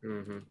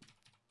 Mm-hmm.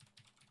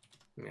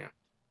 Yeah.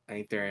 I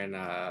think they're in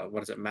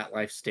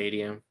MetLife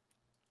Stadium.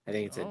 I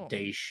think it's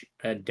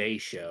a day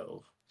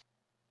show.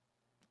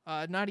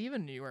 Not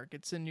even New York.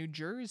 It's in New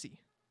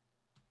Jersey.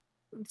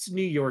 It's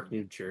New York,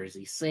 New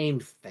Jersey. Same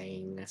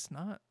thing. It's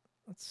not.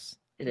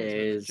 It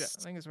is. I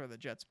think it's where the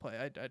Jets play.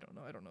 I don't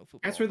know. I don't know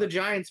football. That's where the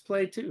Giants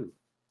play too.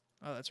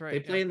 Oh, that's right. They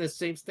play in the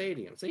same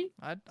stadium. See?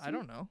 I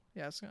don't know.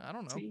 Yes, I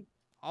don't know. See?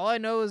 All I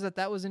know is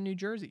that was in New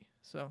Jersey.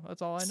 So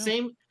that's all I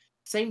know.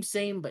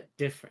 Same, but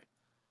different.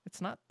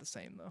 It's not the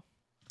same though.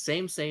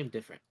 Same,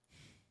 different.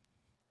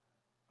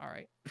 All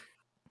right.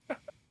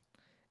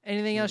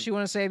 Anything else you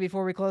want to say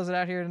before we close it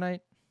out here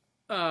tonight?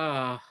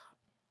 No,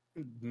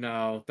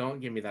 don't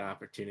give me that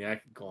opportunity. I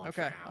could go on.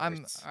 Okay, for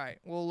hours. all right.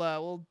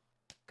 We'll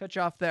cut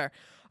you off there.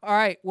 All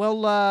right.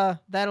 Well,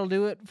 that'll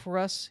do it for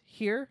us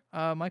here.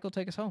 Michael,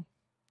 take us home.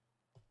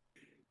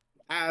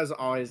 As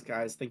always,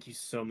 guys, thank you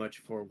so much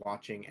for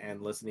watching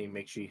and listening.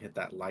 Make sure you hit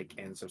that like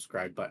and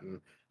subscribe button.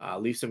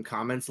 Leave some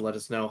comments. Let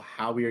us know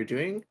how we are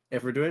doing.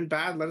 If we're doing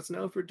bad, let us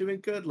know. If we're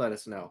doing good, let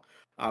us know.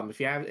 If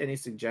you have any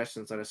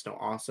suggestions, let us know.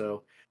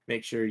 Also,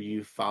 make sure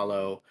you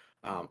follow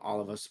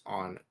all of us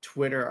on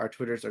Twitter. Our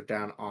Twitters are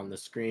down on the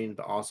screen,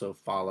 but also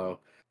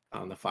follow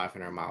the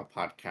 500 Mile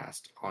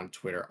Podcast on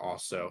Twitter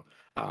also.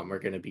 We're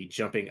going to be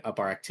jumping up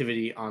our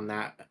activity on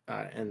that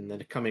in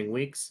the coming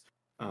weeks.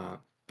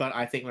 But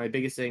I think my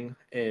biggest thing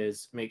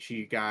is make sure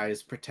you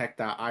guys protect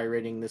that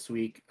iRating this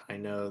week. I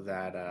know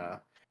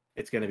that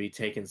it's going to be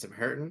taking some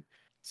hurting.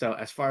 So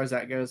as far as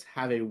that goes,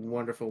 have a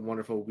wonderful,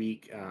 wonderful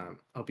week.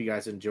 Hope you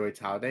guys enjoy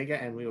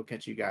Talladega, and we will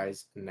catch you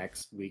guys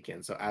next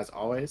weekend. So as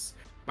always,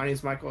 my name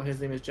is Michael.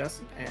 His name is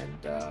Justin,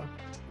 and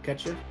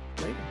catch you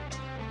later.